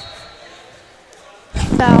miss.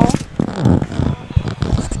 Foul.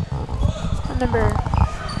 And number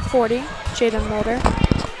 40, Jaden Mulder.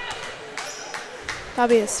 That'll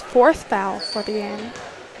be his 4th foul for the game.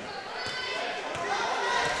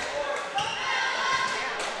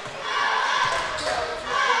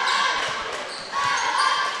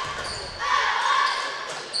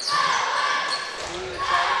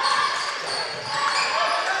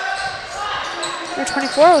 Number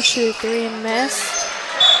 24 will shoot a 3 and miss.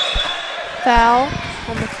 Foul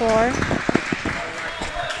on the floor.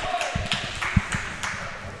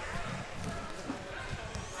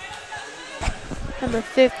 Number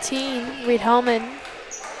 15, Reed Hellman.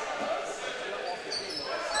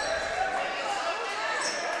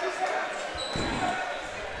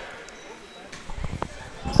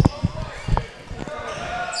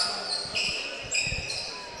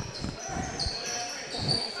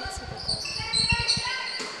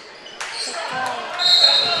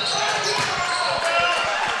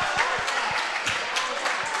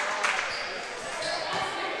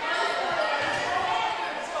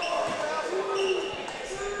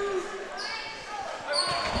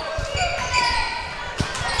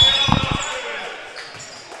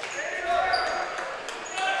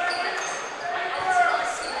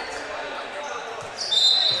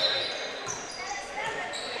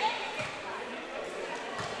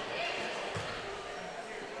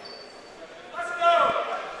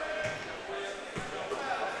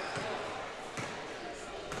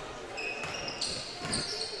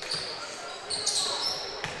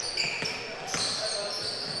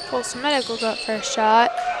 Cole Semitic will go up for a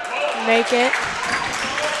shot. Make it.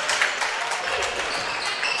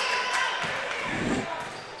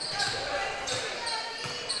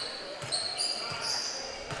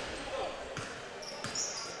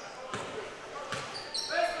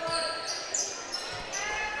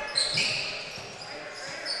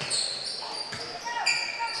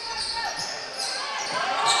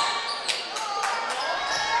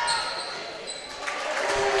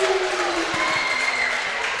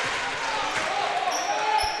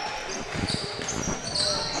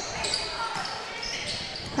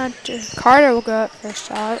 Hunter Carter will go up for a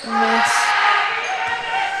shot and miss.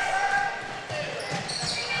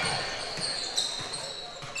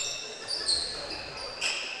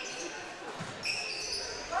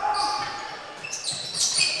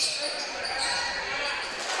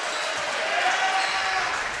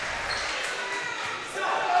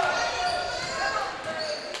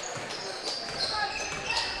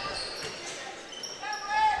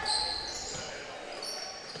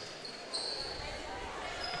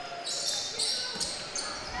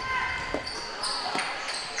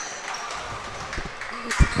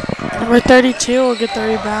 Number 32 will get the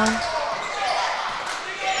rebound.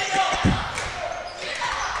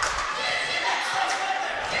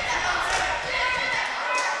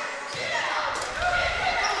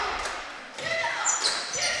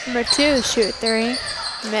 Number 2, shoot 3,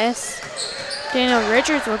 miss. Daniel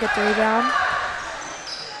Richards will get the rebound.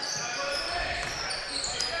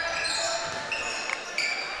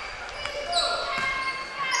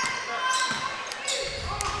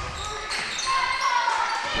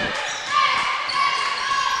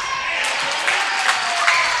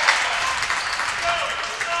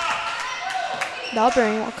 That'll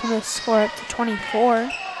bring Waukomis score up to 24.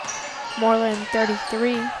 Mooreland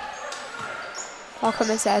 33.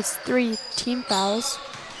 Waukomis has 3 team fouls.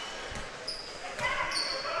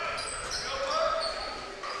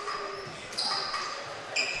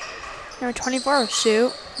 Number 24 will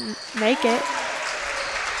shoot, make it.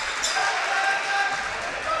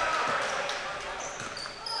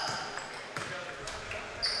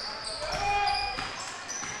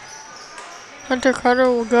 Hunter Carter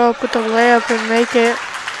will go up with the layup and make it.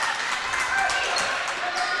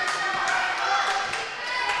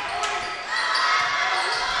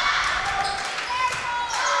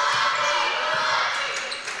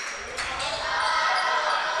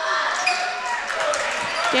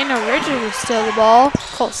 Daniel Richards will steal the ball.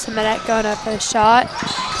 Colt Semitic going up for a shot.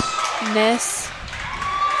 Miss.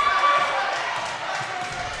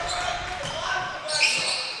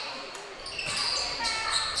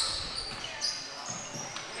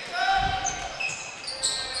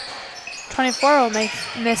 Will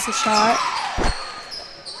miss a shot.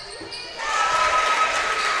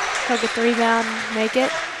 He'll get the rebound, make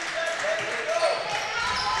it.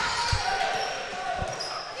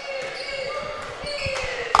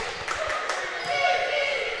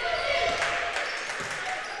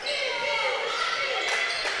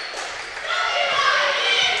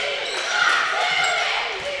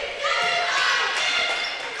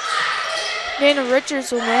 Daniel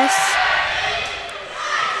Richards will miss.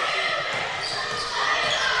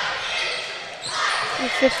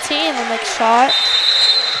 Number 15, the next shot.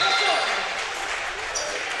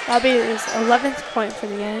 That'll be his 11th point for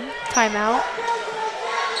the game. Timeout.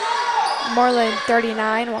 Mooreland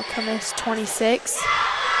 39, Waukomis 26.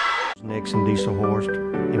 Nixon Diesel Horst,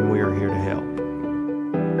 and we are here to help.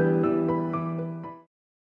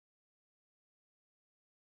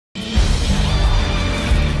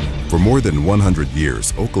 For more than 100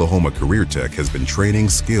 years, Oklahoma Career Tech has been training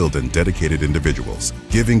skilled and dedicated individuals,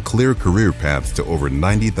 giving clear career paths to over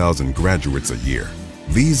 90,000 graduates a year.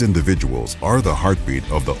 These individuals are the heartbeat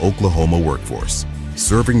of the Oklahoma workforce,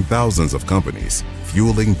 serving thousands of companies,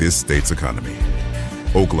 fueling this state's economy.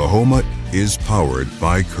 Oklahoma is powered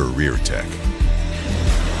by Career Tech.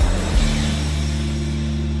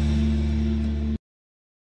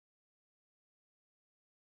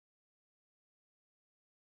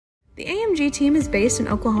 The AMG team is based in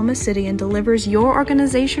Oklahoma City and delivers your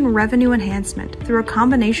organization revenue enhancement through a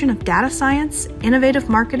combination of data science, innovative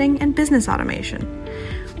marketing, and business automation.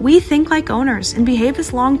 We think like owners and behave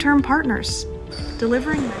as long-term partners,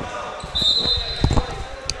 delivering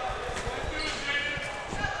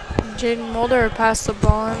Jaden Mulder passed the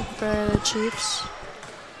ball in for the Chiefs.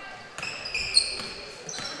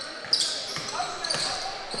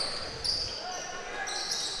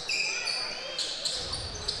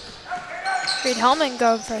 Reed Hellman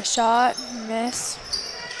going for a shot, miss.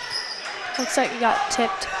 Looks like he got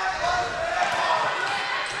tipped.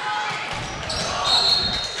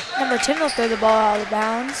 Number 10 will throw the ball out of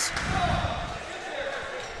bounds.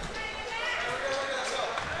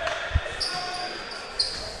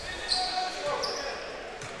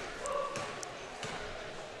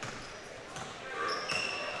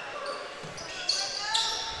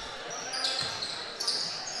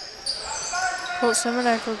 Colt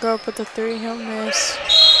Simonek will go up with the 3. He'll miss.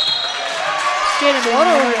 Jaden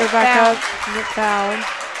Mulder will go back up and get fouled.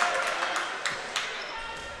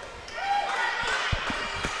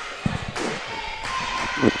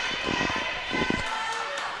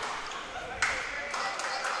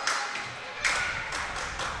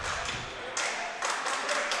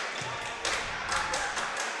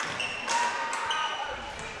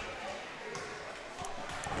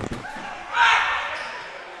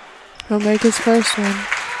 He'll make his first one.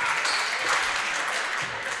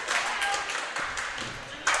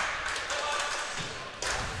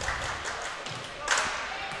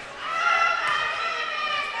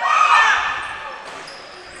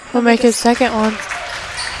 He'll make his second one.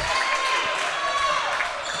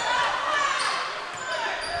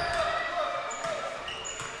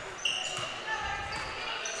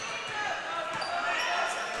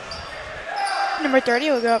 Number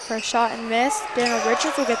 30 will go up for a shot and miss. Daniel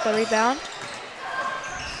Richards will get the rebound.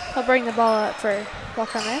 He'll bring the ball up for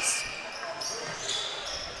Waukomis.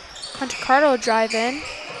 Hunter Carter will drive in.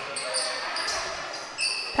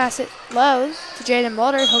 Pass it low to Jaden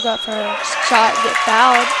Mulder. He'll go up for a shot and get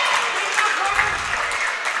fouled.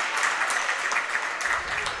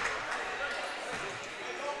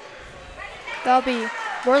 That'll be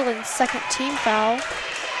Mooreland's second team foul.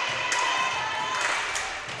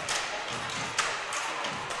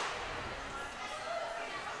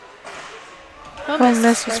 He'll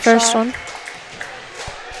miss his first one.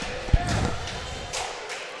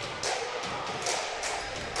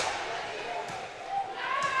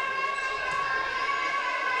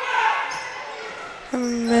 He'll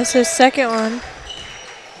miss his second one.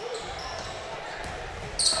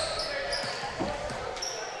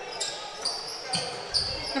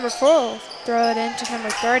 Number 4 will throw it into number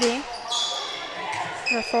 30.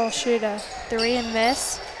 Number 4 will shoot a 3 and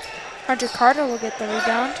miss. Hunter Carter will get the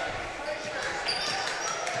rebound.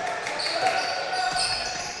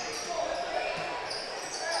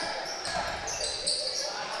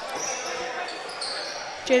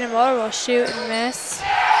 Jaden Mulder will shoot and miss.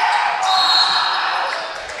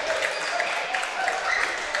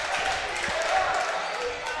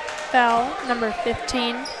 Foul, number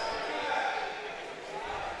 15.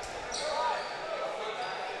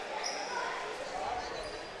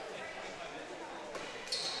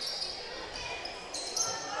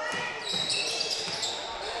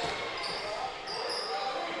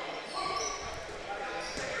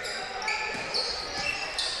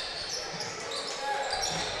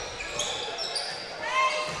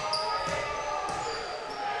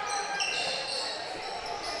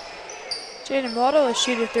 Jaden Mulder will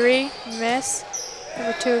shoot a 3 and miss.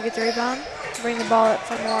 Number 2 will get the rebound. Bring the ball up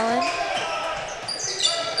for Mooreland.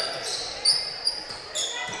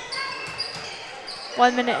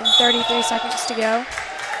 One minute and 33 seconds to go.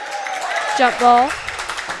 Jump ball.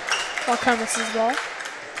 Waukomis' ball.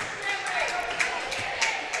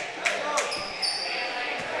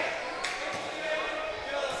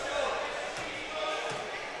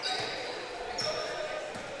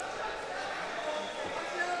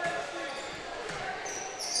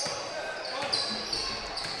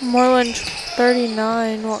 Mooreland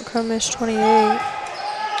 39, Waukomis 28.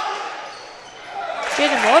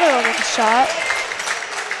 Jaden Mulder will make a shot.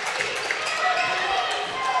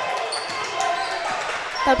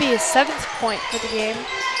 That'll be his 7th point for the game.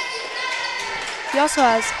 He also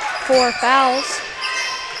has 4 fouls.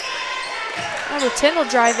 Number 10 will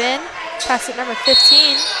drive in, pass it number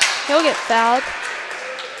 15. He'll get fouled.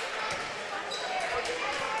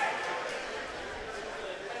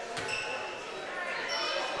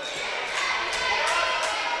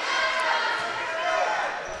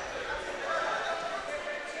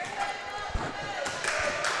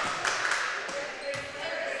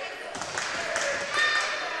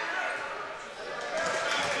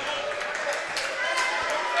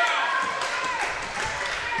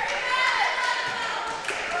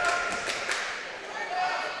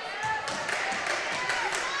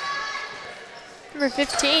 Number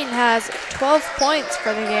 15 has 12 points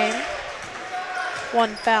for the game. 1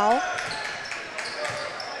 foul.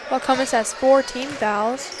 Waukomis has 4 team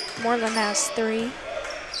fouls. Mooreland has 3.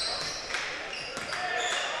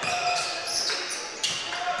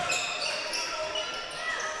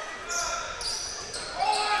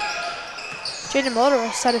 Jaden Mulder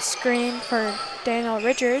will set a screen for Daniel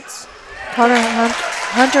Richards.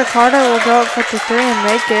 Hunter Carter will go up for the 3 and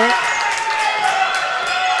make it.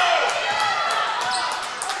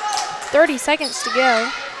 30 seconds to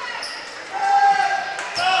go.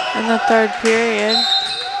 In the 3rd period.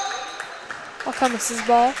 Waukomis'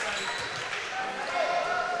 ball.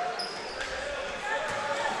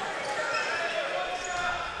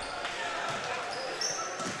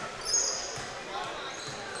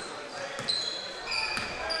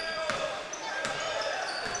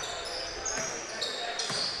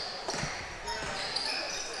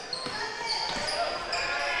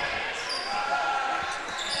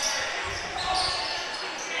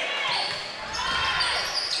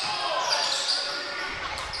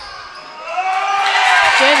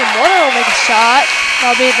 Moore will make a shot.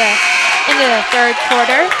 That'll be the end of the third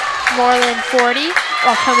quarter. Mooreland 40,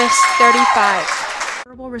 Waukomis 35.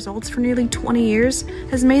 Results for nearly 20 years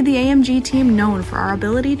has made the AMG team known for our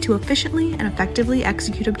ability to efficiently and effectively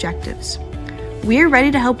execute objectives. We're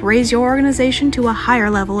ready to help raise your organization to a higher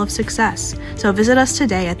level of success, so visit us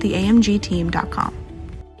today at theamgteam.com.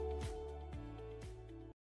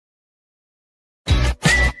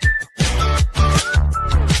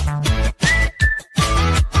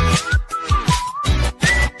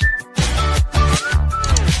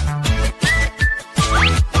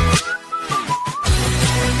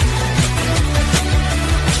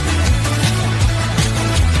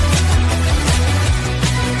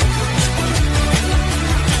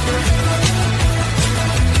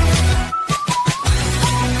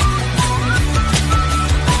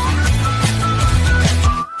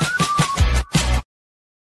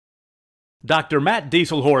 Dr. Matt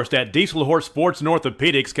Dieselhorst at Dieselhorst Sports and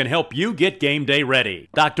Orthopedics can help you get game day ready.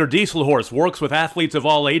 Dr. Dieselhorst works with athletes of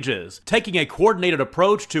all ages, taking a coordinated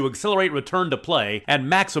approach to accelerate return to play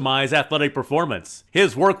and maximize athletic performance.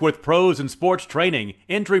 His work with pros in sports training,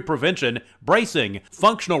 injury prevention, bracing,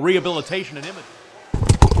 functional rehabilitation, and imaging.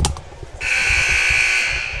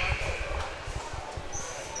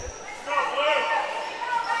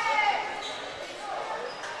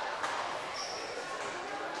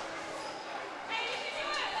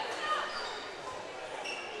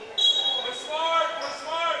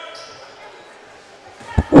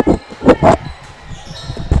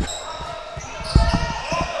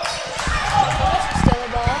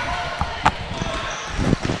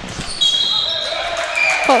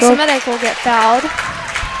 Semitic will get fouled.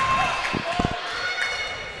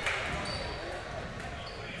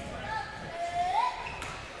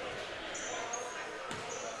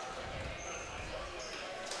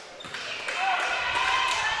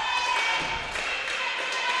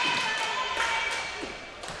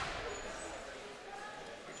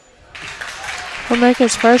 He'll make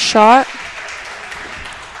his first shot.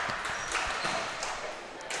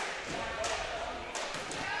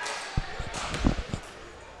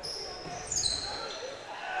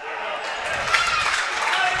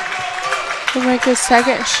 He'll make his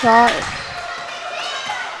second shot.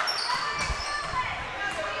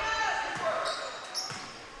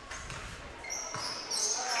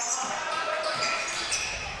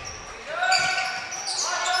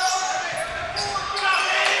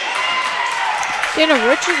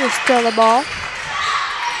 Richards will steal the ball.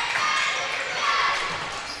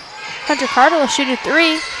 Hunter Carter will shoot a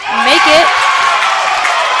three and make it.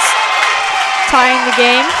 Tying the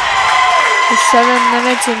game. With 7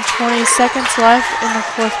 minutes and 20 seconds left in the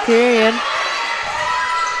fourth period.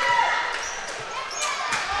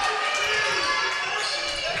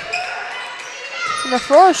 Number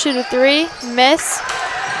 4 will shoot a three, miss.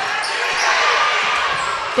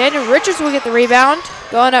 Daniel Richards will get the rebound.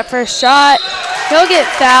 Going up for a shot. He'll get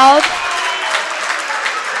fouled.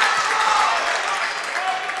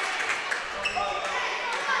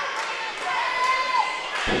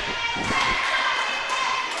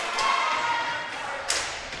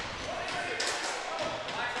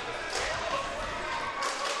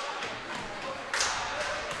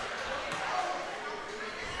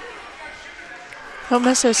 He'll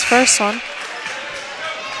miss his first one.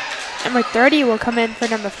 Number 30 will come in for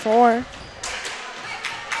number 4.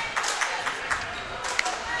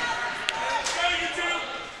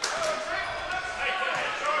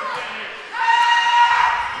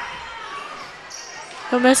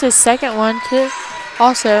 He'll miss his second one too,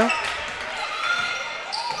 also.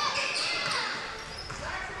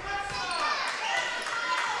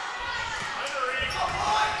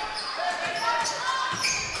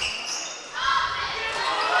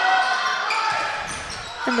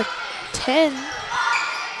 Number 10.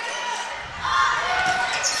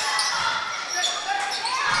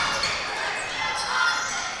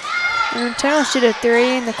 Number 10 will shoot a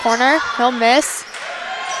three in the corner. He'll miss.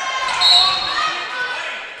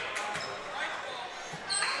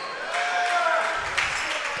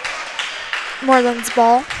 Mooreland's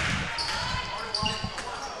ball.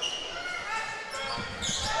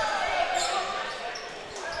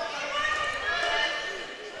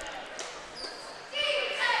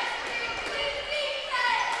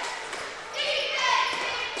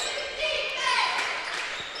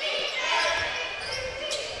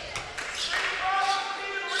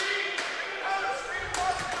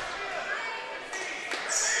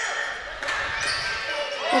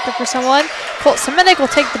 Looking for someone. Colt Semitic will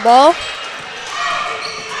take the ball.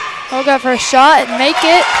 He'll go for a shot and make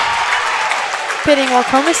it. Pitting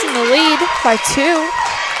Waukomis in the lead by 2.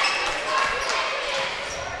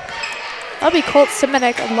 That'll be Colt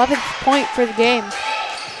Simonek, 11th point for the game.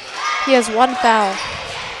 He has 1 foul.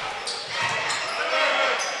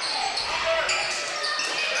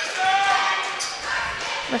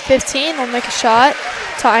 Number 15 will make a shot,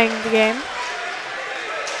 tying the game.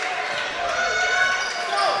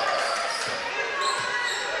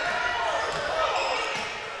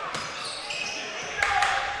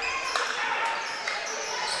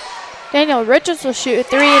 Daniel Richards will shoot a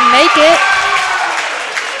 3 and make it.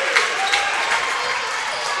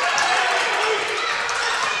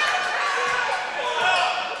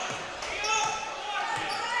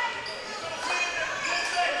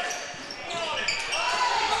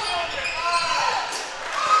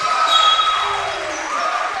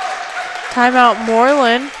 Timeout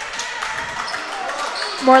Mooreland.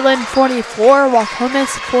 Mooreland 44,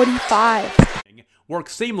 Waukomis 45.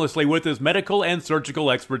 Works seamlessly with his medical and surgical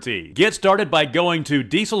expertise. Get started by going to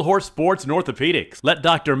Dieselhorse Sports and Orthopedics. Let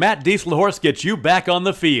Dr. Matt Dieselhorse get you back on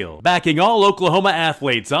the field, backing all Oklahoma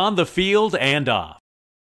athletes on the field and off.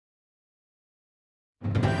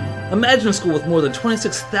 Imagine a school with more than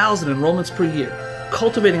 26,000 enrollments per year,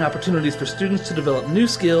 cultivating opportunities for students to develop new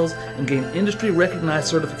skills and gain industry-recognized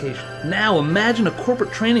certification. Now imagine a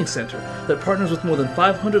corporate training center that partners with more than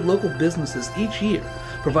 500 local businesses each year,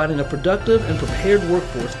 providing a productive and prepared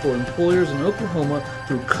workforce for employers in Oklahoma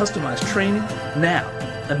through customized training. Now,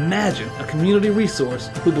 imagine a community resource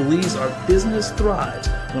who believes our business thrives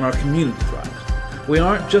when our community thrives. We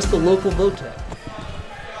aren't just the local VOTEC.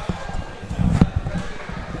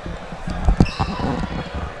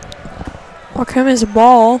 Waukomis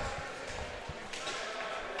ball.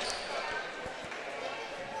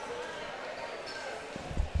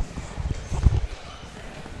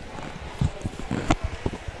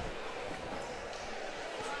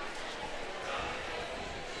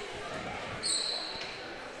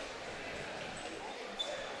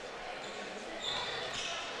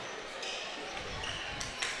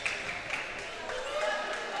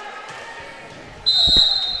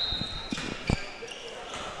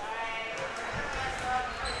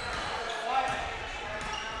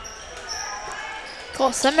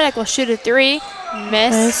 Colt Simonek will shoot a 3.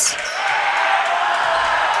 Miss.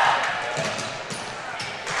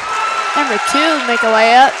 Number 2 will make a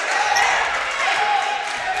layup.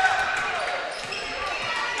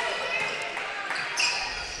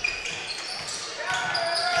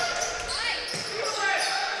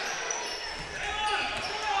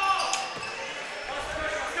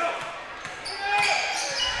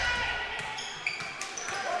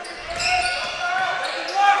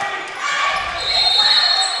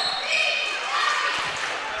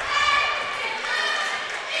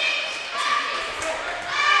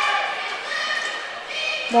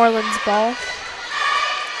 Mooreland's ball.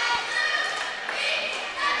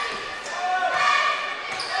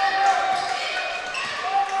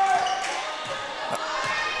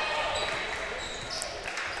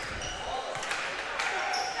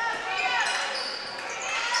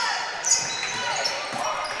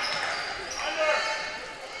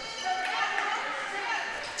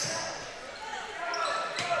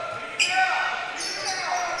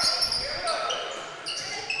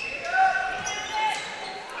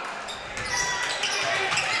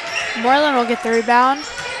 Mooreland will get the rebound.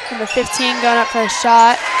 Number 15 going up for a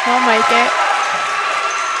shot. He'll make it.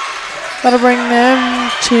 That'll bring them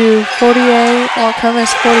to 48,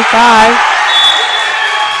 Waukomis 45.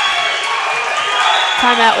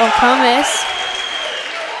 Timeout Waukomis.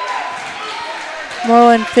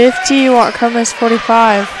 Mooreland 50, Waukomis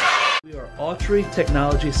 45. We are Autry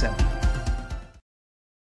Technology Center.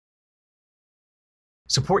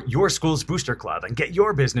 Support your school's booster club and get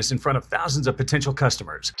your business in front of thousands of potential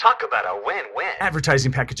customers. Talk about a win-win.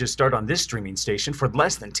 Advertising packages start on this streaming station for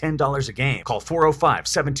less than $10 a game. Call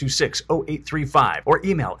 405-726-0835 or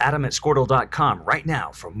email adam@squirtle.com right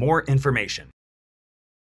now for more information.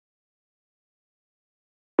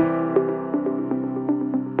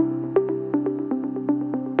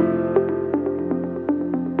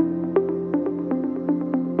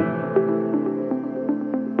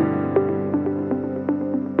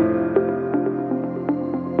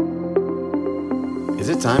 Is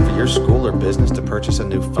it time for your school or business to purchase a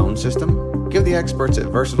new phone system? Give the experts at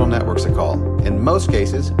Versatile Networks a call. In most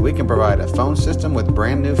cases, we can provide a phone system with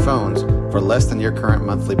brand new phones for less than your current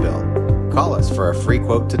monthly bill. Call us for a free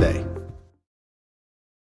quote today.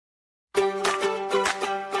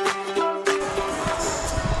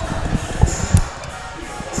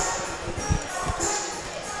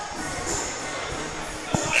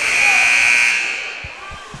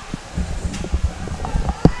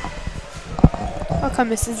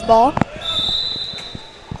 Waukomis' ball.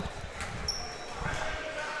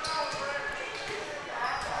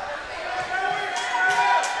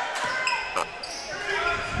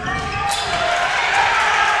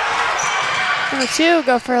 Number 2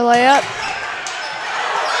 go for a layup.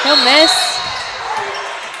 He'll miss.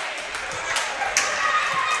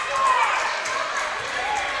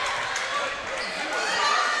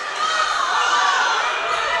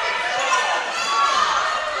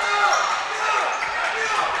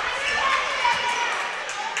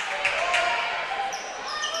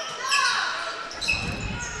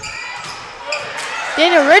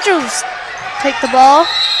 Daniel Richards take the ball.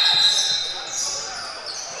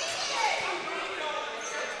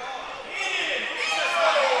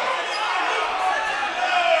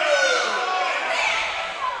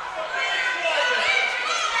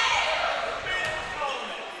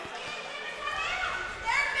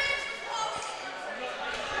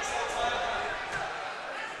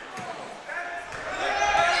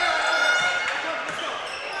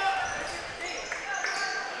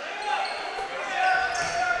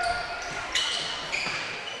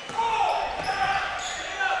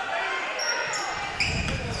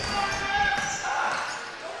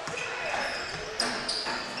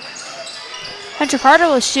 Hunter Carter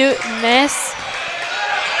will shoot and miss.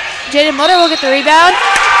 Jaden Mulder will get the rebound.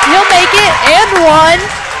 He'll make it and one.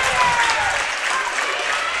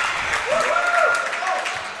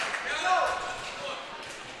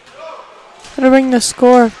 That'll bring the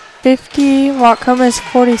score 50, Waukomis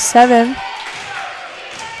 47.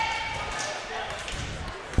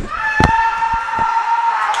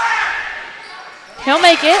 He'll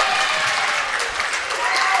make it.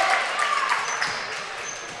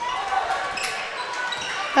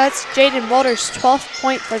 That's Jaden Mulder's 12th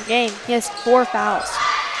point for the game. He has 4 fouls.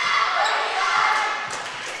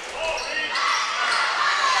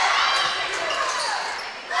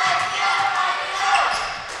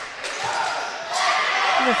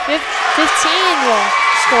 Number 15 will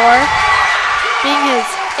score, being his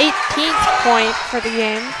 18th point for the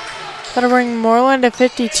game. That'll bring Mooreland to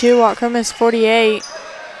 52, Waukomis 48.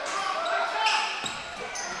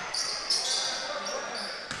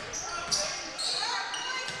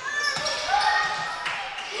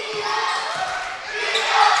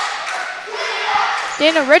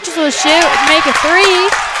 Daniel Richards will shoot and make a 3.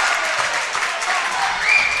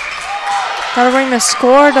 That'll bring the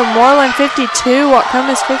score to Mooreland 52,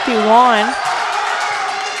 Waukomis 51.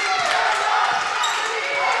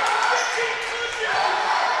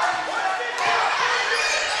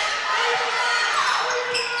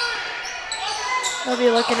 They'll be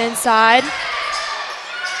looking inside.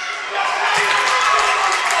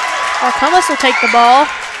 Waukomis will take the ball.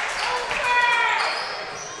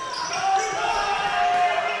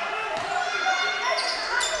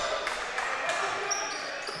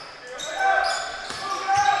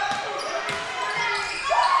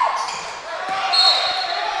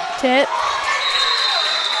 Tip.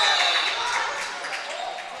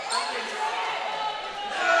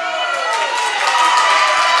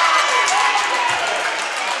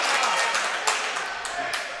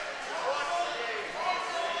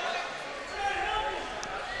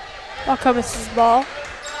 Waukomis' ball.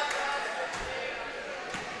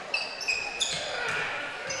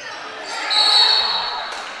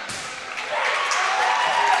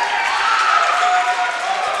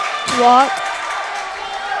 Walk.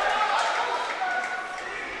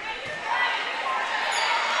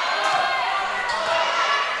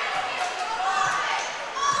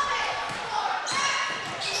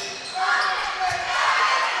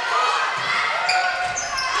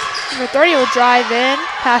 Number 30 will drive in,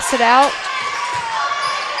 pass it out.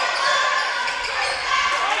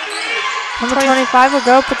 Number 25 will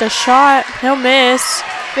go up with a shot. He'll miss.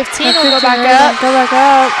 15 will go back up. Go back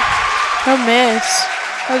up. He'll miss.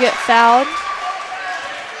 He'll get fouled.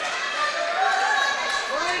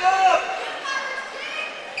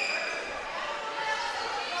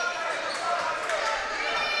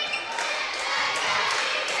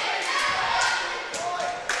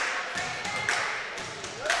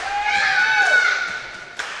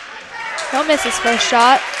 He'll miss his first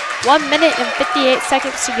shot. 1 minute and 58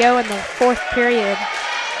 seconds to go in the 4th period.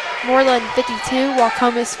 Mooreland 52,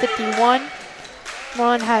 Waukomis 51.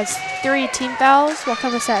 Mooreland has 3 team fouls.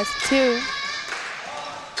 Waukomis has 2.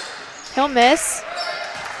 He'll miss.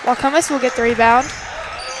 Waukomis will get the rebound.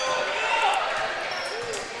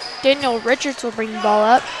 Daniel Richards will bring the ball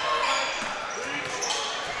up.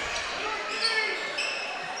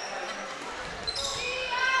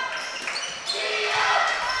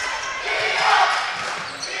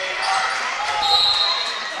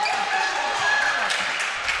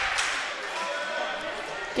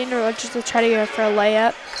 Daniel Richards will try to go for a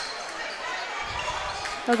layup.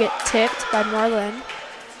 He'll get tipped by Mooreland.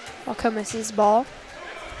 Waukomis' ball.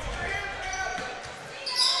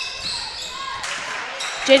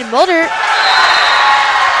 Jaden Mulder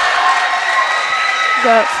go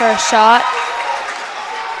up for a shot.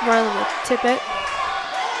 Mooreland will tip it.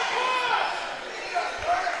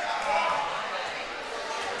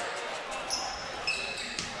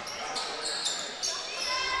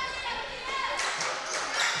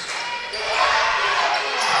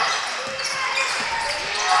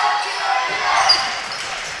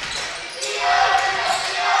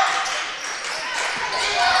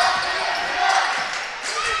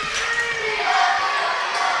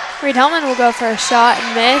 Reed-Hellman will go for a shot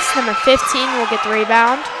and miss. Number 15 will get the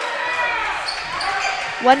rebound.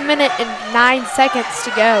 1 minute and 9 seconds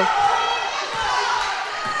to go.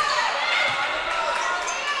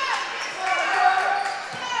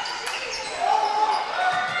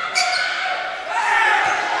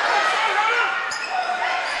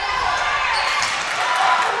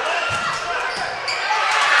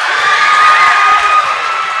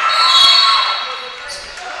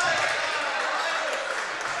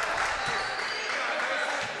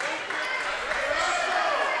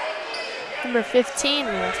 Number 15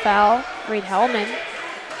 will foul Reed-Hellman.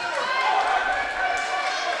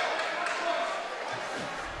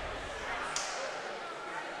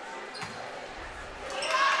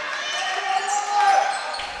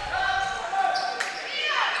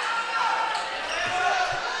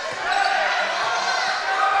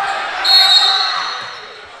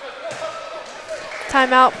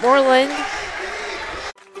 Timeout, Mooreland.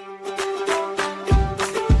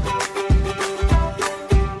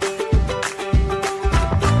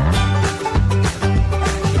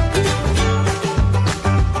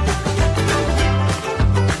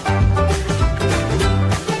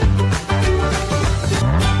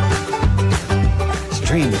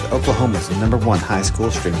 Stream with Oklahoma's #1 high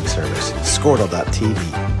school streaming service, Squirtle.tv.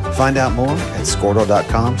 Find out more at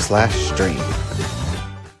Squirtle.com/stream.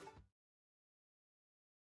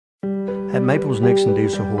 At Maples Nixon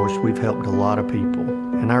Diesel Horse, we've helped a lot of people,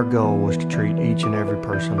 and our goal was to treat each and every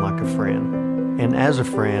person like a friend. And as a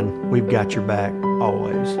friend, we've got your back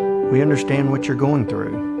always. We understand what you're going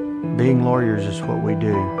through. Being lawyers is what we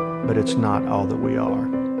do, but it's not all that we are.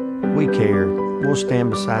 We care. We'll stand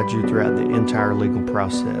beside you throughout the entire legal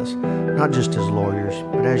process, not just as lawyers,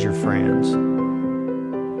 but as your friends.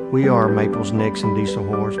 We are Maples Nixon Diesel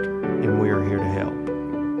Horse, and we are here to help.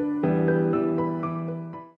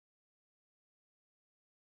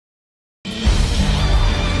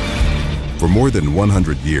 For more than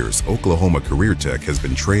 100 years, Oklahoma Career Tech has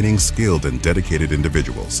been training skilled and dedicated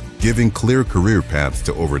individuals, giving clear career paths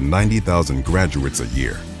to over 90,000 graduates a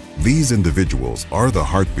year. These individuals are the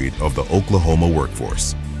heartbeat of the Oklahoma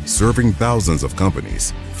workforce, serving thousands of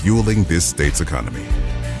companies, fueling this state's economy.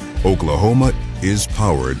 Oklahoma is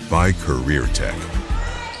powered by Career Tech.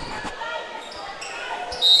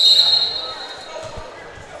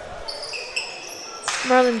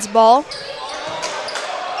 Mooreland's ball.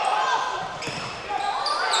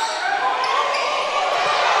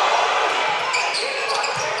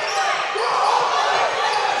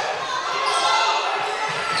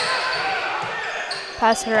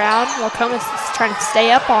 Pass it around. Waukomis is trying to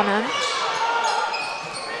stay up on him.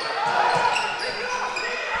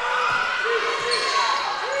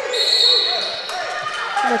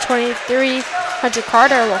 Number 23, Hunter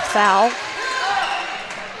Carter will foul.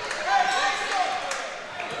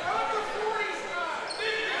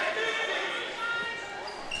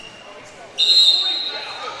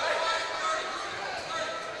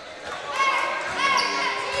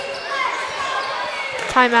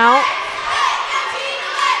 Timeout.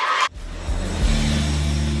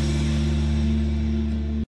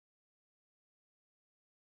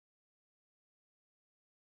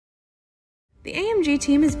 The AMG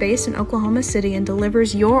team is based in Oklahoma City and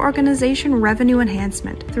delivers your organization revenue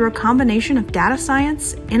enhancement through a combination of data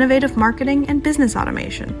science, innovative marketing, and business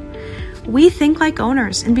automation. We think like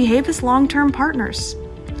owners and behave as long-term partners.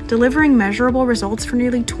 Delivering measurable results for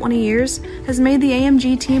nearly 20 years has made the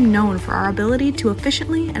AMG team known for our ability to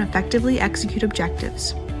efficiently and effectively execute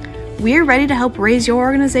objectives. We're ready to help raise your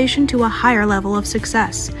organization to a higher level of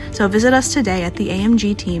success, so visit us today at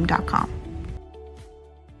theamgteam.com.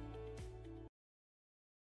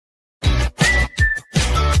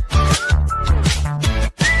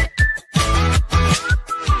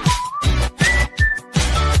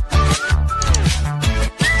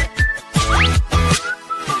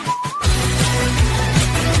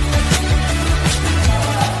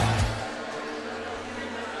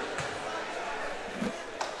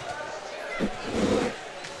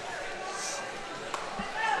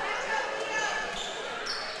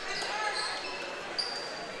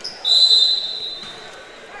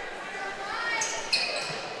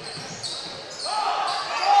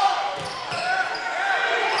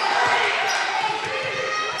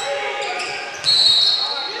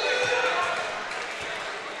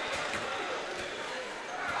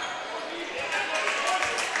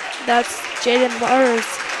 That's Jaden Moore's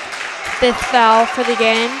 5th foul for the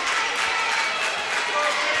game.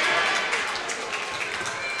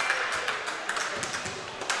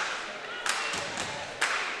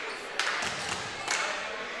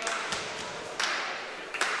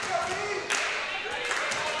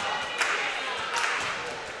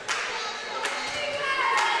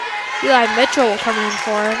 Eli Mitchell will come in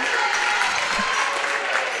for him.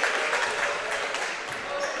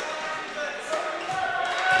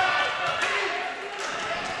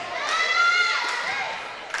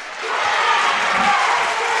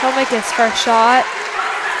 He'll make his first shot.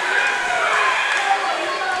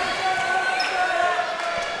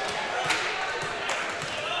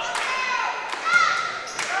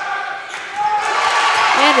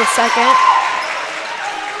 And his second.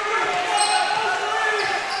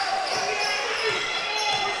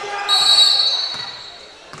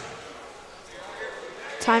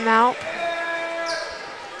 Timeout.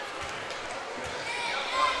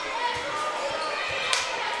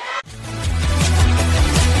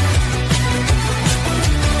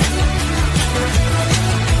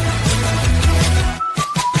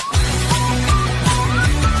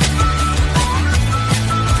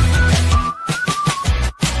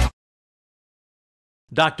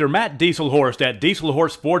 Dr. Matt Dieselhorst at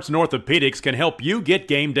Dieselhorst Sports and Orthopedics can help you get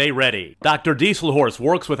game day ready. Dr. Dieselhorst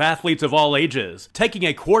works with athletes of all ages, taking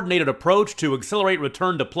a coordinated approach to accelerate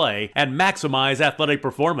return to play and maximize athletic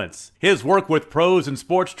performance. His work with pros in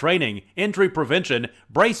sports training, injury prevention,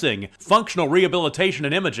 bracing, functional rehabilitation,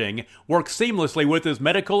 and imaging works seamlessly with his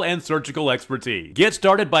medical and surgical expertise. Get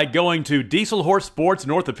started by going to Dieselhorst Sports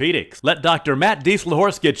and Orthopedics. Let Dr. Matt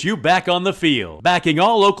Dieselhorst get you back on the field, backing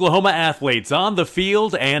all Oklahoma athletes on the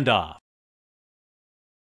field and off.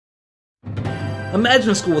 Imagine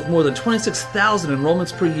a school with more than 26,000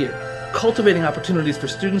 enrollments per year, cultivating opportunities for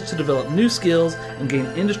students to develop new skills and gain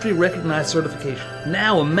industry-recognized certification.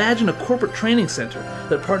 Now imagine a corporate training center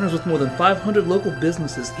that partners with more than 500 local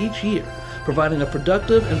businesses each year, providing a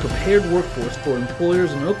productive and prepared workforce for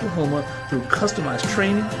employers in Oklahoma through customized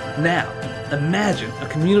training. Now, imagine a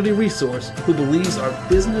community resource who believes our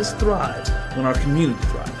business thrives when our community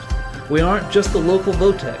thrives. We aren't just the local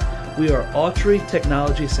VOTEC, we are Autry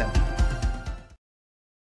Technology Center.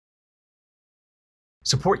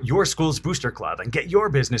 Support your school's booster club and get your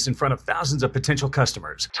business in front of thousands of potential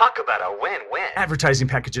customers. Talk about a win-win. Advertising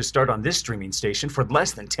packages start on this streaming station for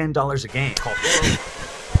less than $10 a game. Call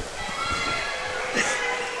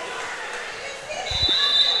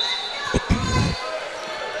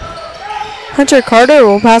Hunter Carter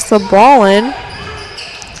will pass the ball in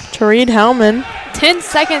to Reed Hellman. 10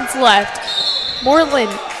 seconds left.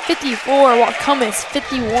 Mooreland 54, Waukomis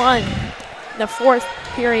 51 in the 4th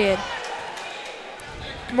period.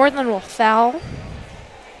 Mooreland will foul.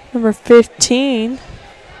 Number 15.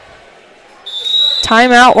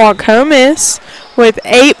 Timeout Waukomis with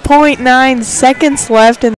 8.9 seconds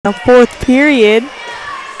left in the 4th period.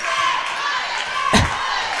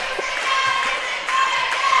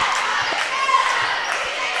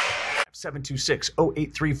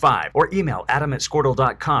 (726-0835) or email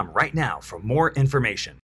adam@squirtle.com right now for more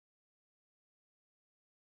information.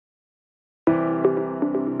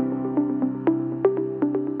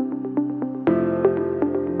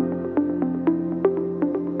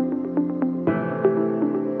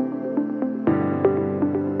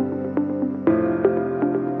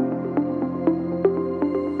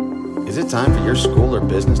 Is it time for your school or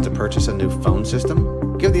business to purchase a new phone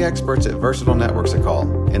system? Give the experts at Versatile Networks a call.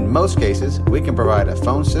 In most cases, we can provide a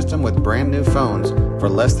phone system with brand new phones for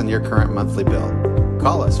less than your current monthly bill.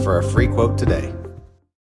 Call us for a free quote today.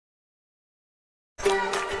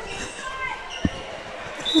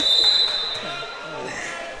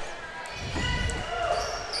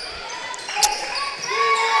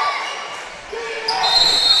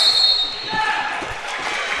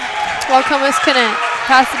 Waukomis couldn't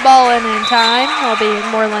pass the ball in time. It'll be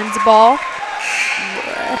Mooreland's ball.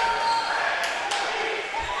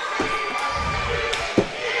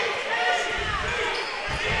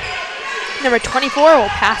 Number 24 will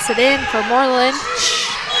pass it in for Mooreland.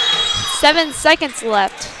 7 seconds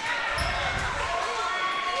left.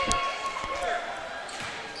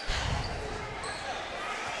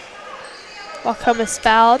 Waukomis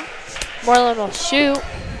fouled. Mooreland will shoot.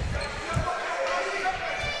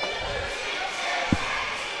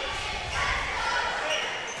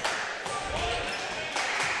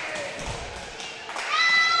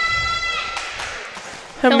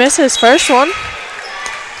 He'll miss his first one.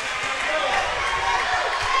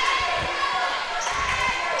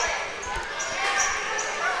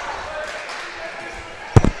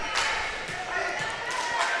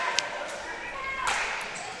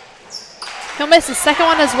 He'll miss the second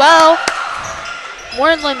one as well.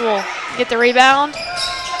 Mooreland will get the rebound.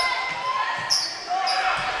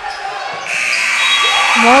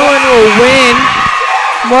 Mooreland will win.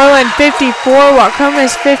 Mooreland 54,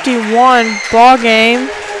 Waukomis 51 ball game.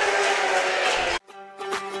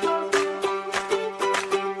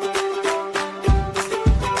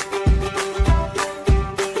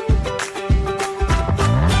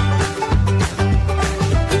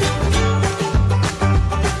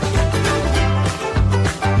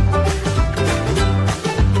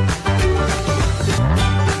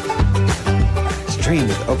 Stream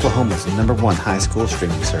with Oklahoma's #1 high school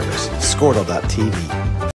streaming service, Squirtle.tv.